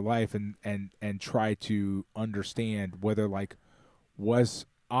consumption in your life, and try to understand whether like, was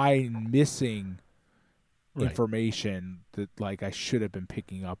I missing information that like I should have been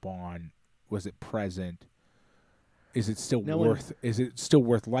picking up on? Was it present? Is it still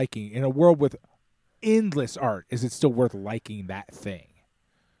worth liking in a world with endless art? Is it still worth liking that thing?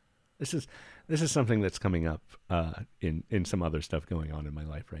 This is something that's coming up in some other stuff going on in my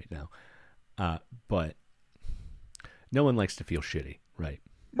life right now. But no one likes to feel shitty, right?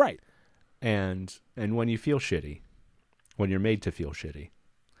 Right. And when you feel shitty, when you're made to feel shitty,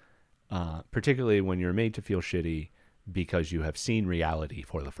 particularly when you're made to feel shitty because you have seen reality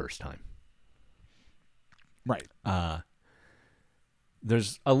for the first time. Right.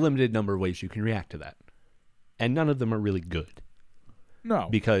 There's a limited number of ways you can react to that. And none of them are really good. No.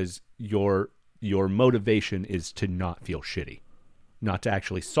 Because your motivation is to not feel shitty. Not to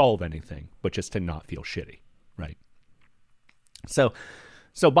actually solve anything, but just to not feel shitty, right? So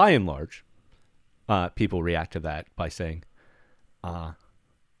by and large, people react to that by saying,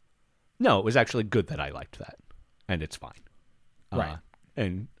 no, it was actually good that I liked that, and it's fine. Right.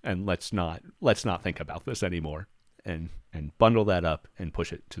 And let's not think about this anymore. And bundle that up and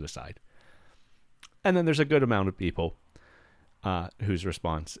push it to the side. And then there's a good amount of people whose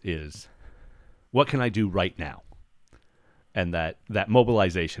response is, what can I do right now? And that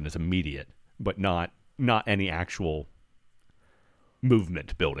mobilization is immediate, but not any actual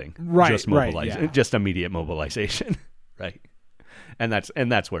movement building. Right. Just immediate mobilization. Right. And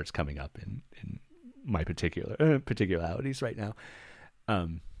that's where it's coming up in my particularities right now.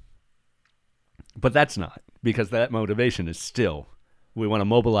 But that's not, because that motivation is still, we want to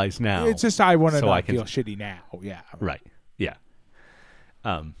mobilize now. It's just I want to not feel shitty now. Yeah. Right. Yeah.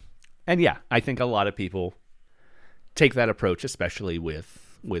 And yeah, I think a lot of people take that approach, especially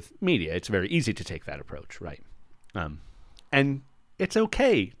with media. It's very easy to take that approach, right? And it's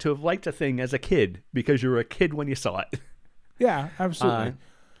okay to have liked a thing as a kid because you were a kid when you saw it. Yeah, absolutely.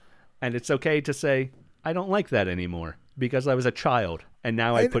 And it's okay to say, I don't like that anymore because I was a child and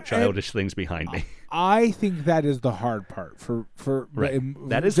now I put childish things behind me. I think that is the hard part for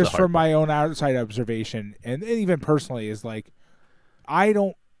that is just from my own outside observation and even personally is like, I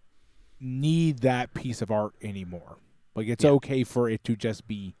don't need that piece of art anymore. Like it's okay for it to just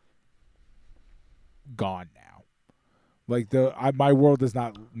be gone now. Like my world does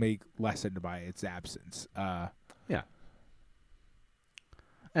not make lessened by its absence.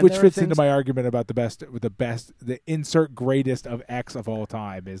 And which fits into my argument about the insert greatest of X of all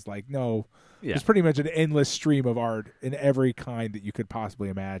time is like, no, there's pretty much an endless stream of art in every kind that you could possibly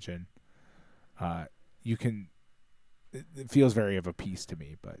imagine. It feels very of a piece to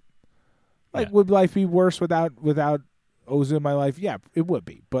me, but like, would life be worse without Ozu in my life? Yeah, it would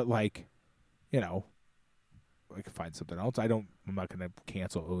be. But like, I could find something else. I'm not going to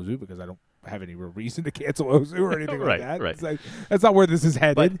cancel Ozu because I don't have any real reason to cancel Ozu or anything like that. Right. Like, that's not where this is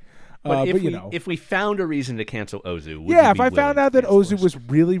headed. But if we found a reason to cancel Ozu, if I found out that Ozu was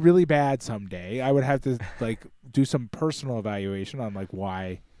really, really bad someday, I would have to like do some personal evaluation on like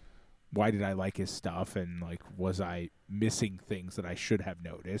why did I like his stuff and like was I missing things that I should have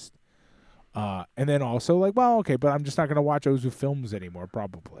noticed. And then also like, well, okay, but I'm just not going to watch Ozu films anymore,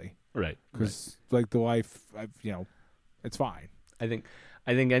 probably. Right. Because like the life, it's fine. I think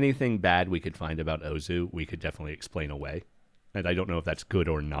anything bad we could find about Ozu, we could definitely explain away. And I don't know if that's good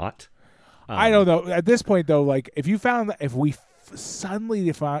or not. I don't know. At this point, though, like if we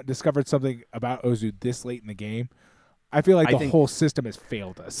suddenly discovered something about Ozu this late in the game, I feel like the whole system has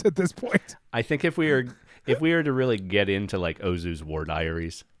failed us at this point. I think if we are to really get into like Ozu's war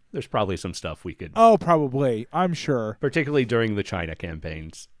diaries, there's probably some stuff we could. Oh, probably. I'm sure. Particularly during the China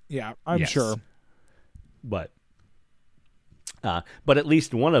campaigns. Yeah, I'm sure. But at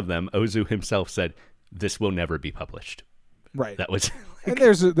least one of them, Ozu himself said, "This will never be published." Right. That was. And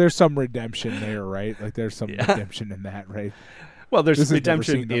there's some redemption there, right? Like there's some redemption in that, right? Well, there's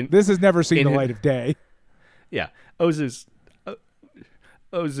redemption this has never seen the light of day. Yeah, Ozu's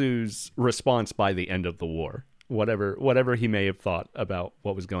response by the end of the war, whatever he may have thought about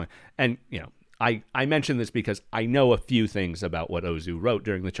what was going, and I mention this because I know a few things about what Ozu wrote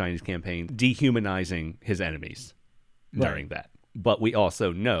during the Chinese campaign, dehumanizing his enemies during that. But we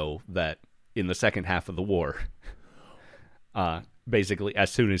also know that in the second half of the war, basically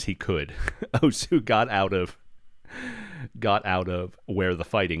as soon as he could, Ozu got out of where the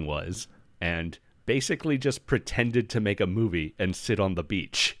fighting was and basically just pretended to make a movie and sit on the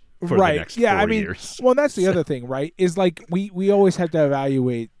beach for the next 4 years. Well, that's the other thing, right? Is like we always have to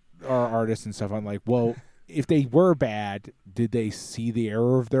evaluate our artists and stuff on like, well, if they were bad, did they see the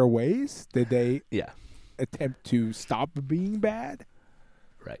error of their ways? Did they attempt to stop being bad?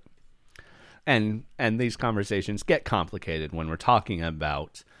 Right. And these conversations get complicated when we're talking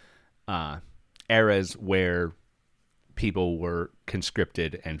about eras where people were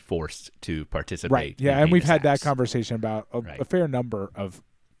conscripted and forced to participate. Right. Yeah, and we've had that conversation about a fair number of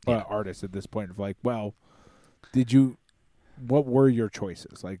artists at this point of like, well, what were your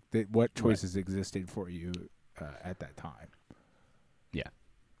choices? Like, what choices existed for you at that time? Yeah.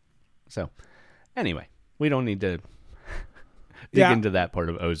 So, anyway, we don't need to dig into that part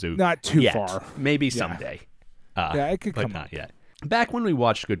of Ozu. Not too far. Maybe someday. It could come but not yet. Back when we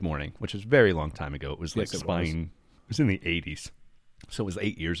watched Good Morning, which was a very long time ago, it was like it was in the 80s. So it was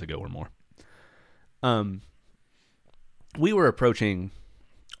 8 years ago or more. We were approaching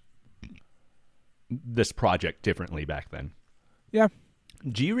this project differently back then. Yeah.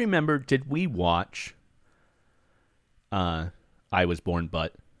 Do you remember, did we watch I Was Born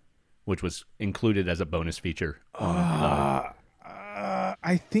But, which was included as a bonus feature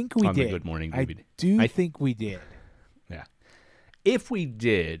I think we did. The Good Morning DVD. I think we did. Yeah. If we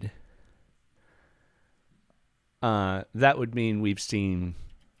did, that would mean we've seen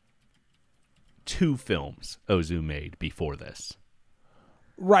 2 films Ozu made before this.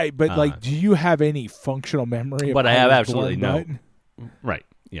 Right, but do you have any functional memory? But I have absolutely no. Right,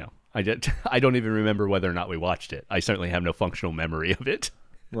 I don't even remember whether or not we watched it. I certainly have no functional memory of it.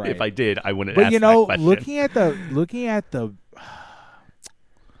 Right. If I did, I wouldn't. But ask that question.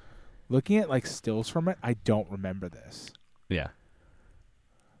 looking at like stills from it, I don't remember this. Yeah.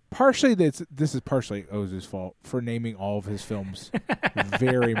 Partially, this is partially Ozu's fault for naming all of his films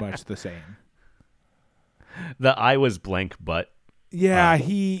very much the same. The I Was Blank But. Yeah,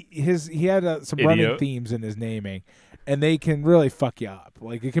 he had some running themes in his naming, and they can really fuck you up.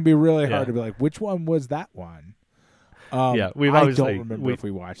 Like it can be really hard to be like, which one was that one? I don't remember if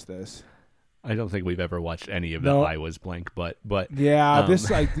we watched this. I don't think we've ever watched any of the I Was Blank But. Yeah, this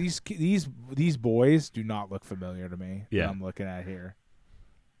like these boys do not look familiar to me. Yeah, I'm looking at here.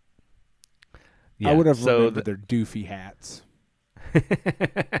 Yeah, I would have remembered their doofy hats.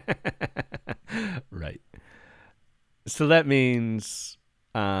 Right. So that means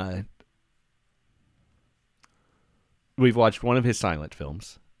we've watched one of his silent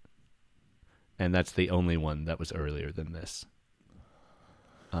films, and that's the only one that was earlier than this.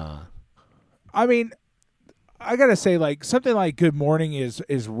 I mean, I gotta say, like something like Good Morning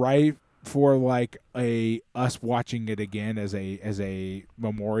is right for like us watching it again as a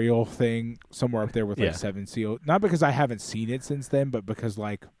memorial thing somewhere up there with like Seven Seal. Not because I haven't seen it since then, but because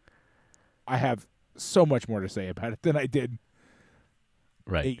like I have so much more to say about it than I did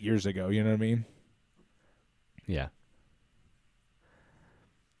 8 years ago. You know what I mean? Yeah.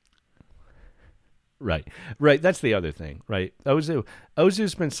 Right. That's the other thing, right?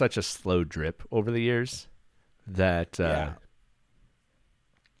 Ozu's been such a slow drip over the years that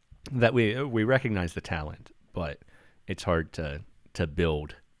that we recognize the talent, but it's hard to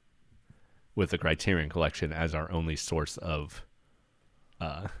build with the Criterion Collection as our only source of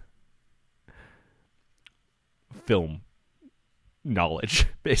film knowledge,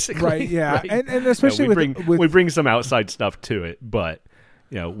 basically. Right, yeah. Right? And especially we bring some outside stuff to it, but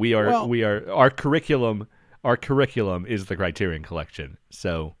we are our curriculum is the Criterion Collection.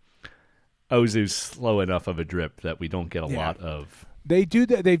 So Ozu's slow enough of a drip that we don't get a lot of. They do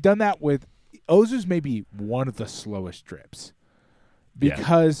that. They've done that with Ozu's. Maybe one of the slowest drips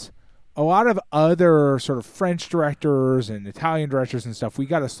because a lot of other sort of French directors and Italian directors and stuff, we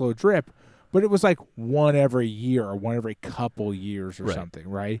got a slow drip, but it was like one every year or one every couple years or something,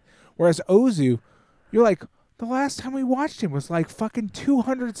 right? Whereas Ozu, you're like, the last time we watched him was like fucking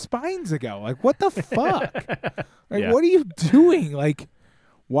 200 spines ago. Like, what the fuck? Like, what are you doing? Like,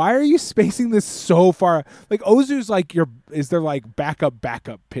 why are you spacing this so far? Like, Ozu's like is there like backup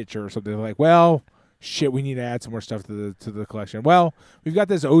pitcher or something? They're like, well, shit, we need to add some more stuff to the collection. Well, we've got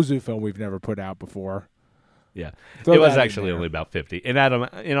this Ozu film we've never put out before. Yeah, it was actually only about 50. In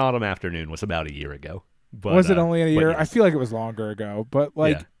Autumn Afternoon was about a year ago. But, was it only a year? I feel like it was longer ago. But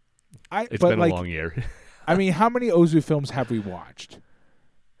like, it's been a long year. I mean, how many Ozu films have we watched?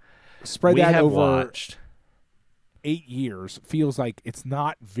 Spread that over 8 years. Feels like it's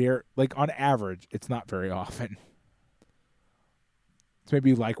not very, like on average, it's not very often. It's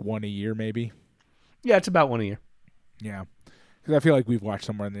maybe like one a year, maybe. Yeah, it's about one a year. Yeah, because I feel like we've watched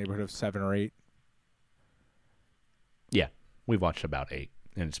somewhere in the neighborhood of 7 or 8. Yeah, we've watched about 8,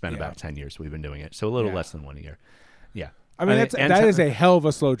 and it's been about 10 years we've been doing it, so a little less than one a year. Yeah, I mean that is a hell of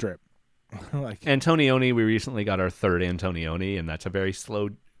a slow drip. Like Antonioni, we recently got our third Antonioni, and that's a very slow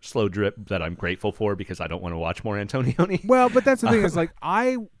drip that I'm grateful for because I don't want to watch more Antonioni. Well, but that's the thing is like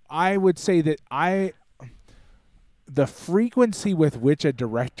I would say that the frequency with which a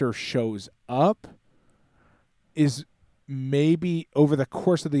director shows up is maybe over the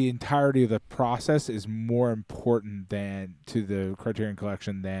course of the entirety of the process is more important than to the Criterion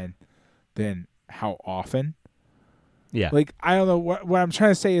Collection than how often. Yeah. Like, I don't know what I'm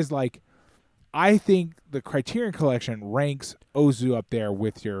trying to say is like, I think the Criterion Collection ranks Ozu up there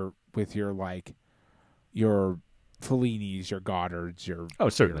with your like your Fellinis, your Goddards, your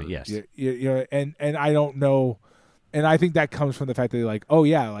certainly yes. And I don't know, and I think that comes from the fact that they're like, oh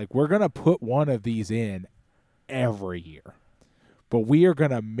yeah, like we're gonna put one of these in every year, but we are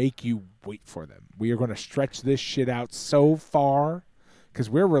gonna make you wait for them. We are gonna stretch this shit out so far because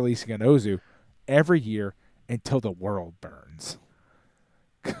we're releasing an Ozu every year until the world burns.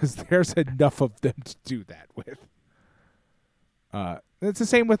 Because there's enough of them to do that with. It's the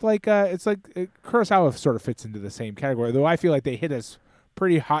same with like it's like Kurosawa sort of fits into the same category, though I feel like they hit us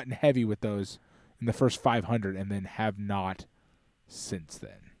pretty hot and heavy with those in the first 500 and then have not since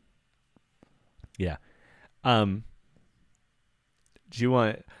then. Yeah. Do you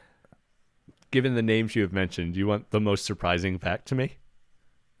want, given the names you have mentioned, do you want the most surprising fact to me?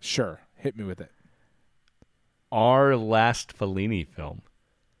 Sure. Hit me with it. Our last Fellini film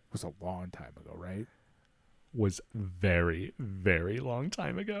was a long time ago, right? Was very, very long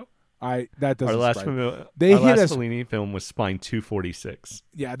time ago. That doesn't. Our last Fellini film was Spine 246.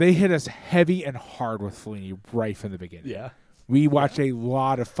 Yeah, they hit us heavy and hard with Fellini right from the beginning. Yeah, we watched a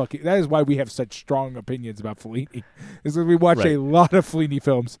lot of fucking. That is why we have such strong opinions about Fellini. Is that we watched a lot of Fellini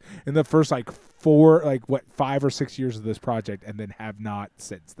films in the first 5 or 6 years of this project, and then have not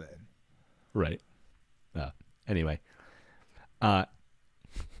since then. Right. Anyway,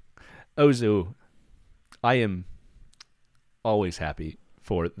 Ozu, I am always happy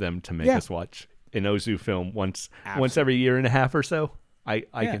for them to make us watch an Ozu film once every year and a half or so. I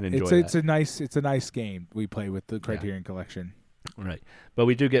can enjoy that. It's a nice game we play with the Criterion Collection. Right, but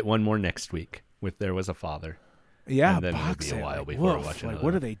we do get one more next week with There Was a Father. Yeah, and then it'll be a while before we watch another.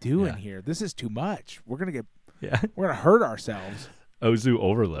 What are they doing here? This is too much. We're gonna hurt ourselves. Ozu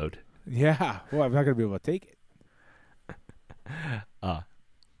overload. Yeah, well, I'm not gonna be able to take it. I'll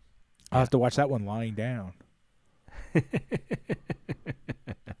have to watch that one lying down.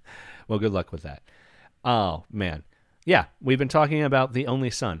 Well, good luck with that. Oh, man. Yeah, we've been talking about The Only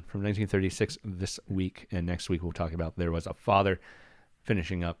Son from 1936 this week, and next week we'll talk about There Was a Father,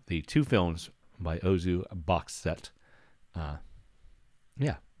 finishing up the 2 films by Ozu box set.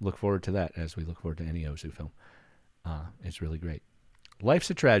 Look forward to that as we look forward to any Ozu film. It's really great.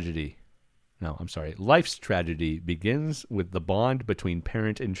 Life's tragedy begins with the bond between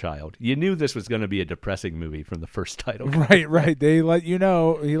parent and child. You knew this was going to be a depressing movie from the first title. Right. They let you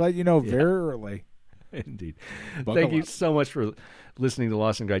know. He let you know very early. Indeed. Thank you so much for listening to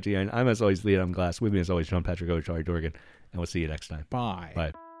Lost in Criterion. I'm, as always, Leon Glass. With me, as always, John Patrick Ochari Dorgan. And we'll see you next time. Bye.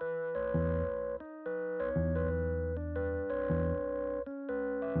 Bye.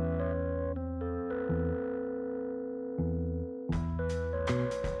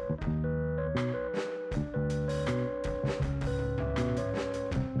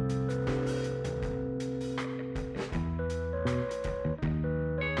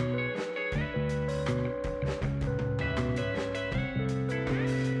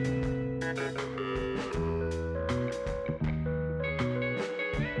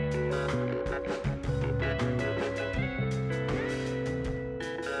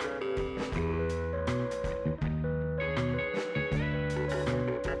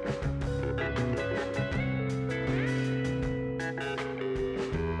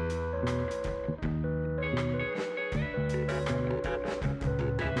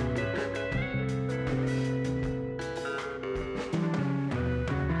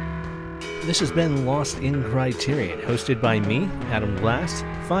 This has been Lost in Criterion, hosted by me, Adam Glass.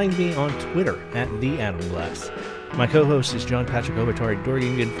 Find me on Twitter at @TheAdamGlass. My co-host is John Patrick Ovatari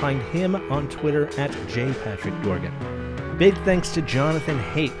Dorgan. You can find him on Twitter at JPatrickDorgan. Big thanks to Jonathan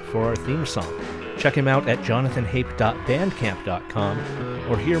Hape for our theme song. Check him out at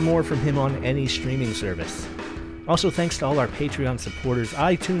jonathanhape.bandcamp.com or hear more from him on any streaming service. Also thanks to all our Patreon supporters,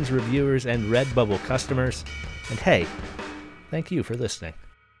 iTunes reviewers, and Redbubble customers. And hey, thank you for listening.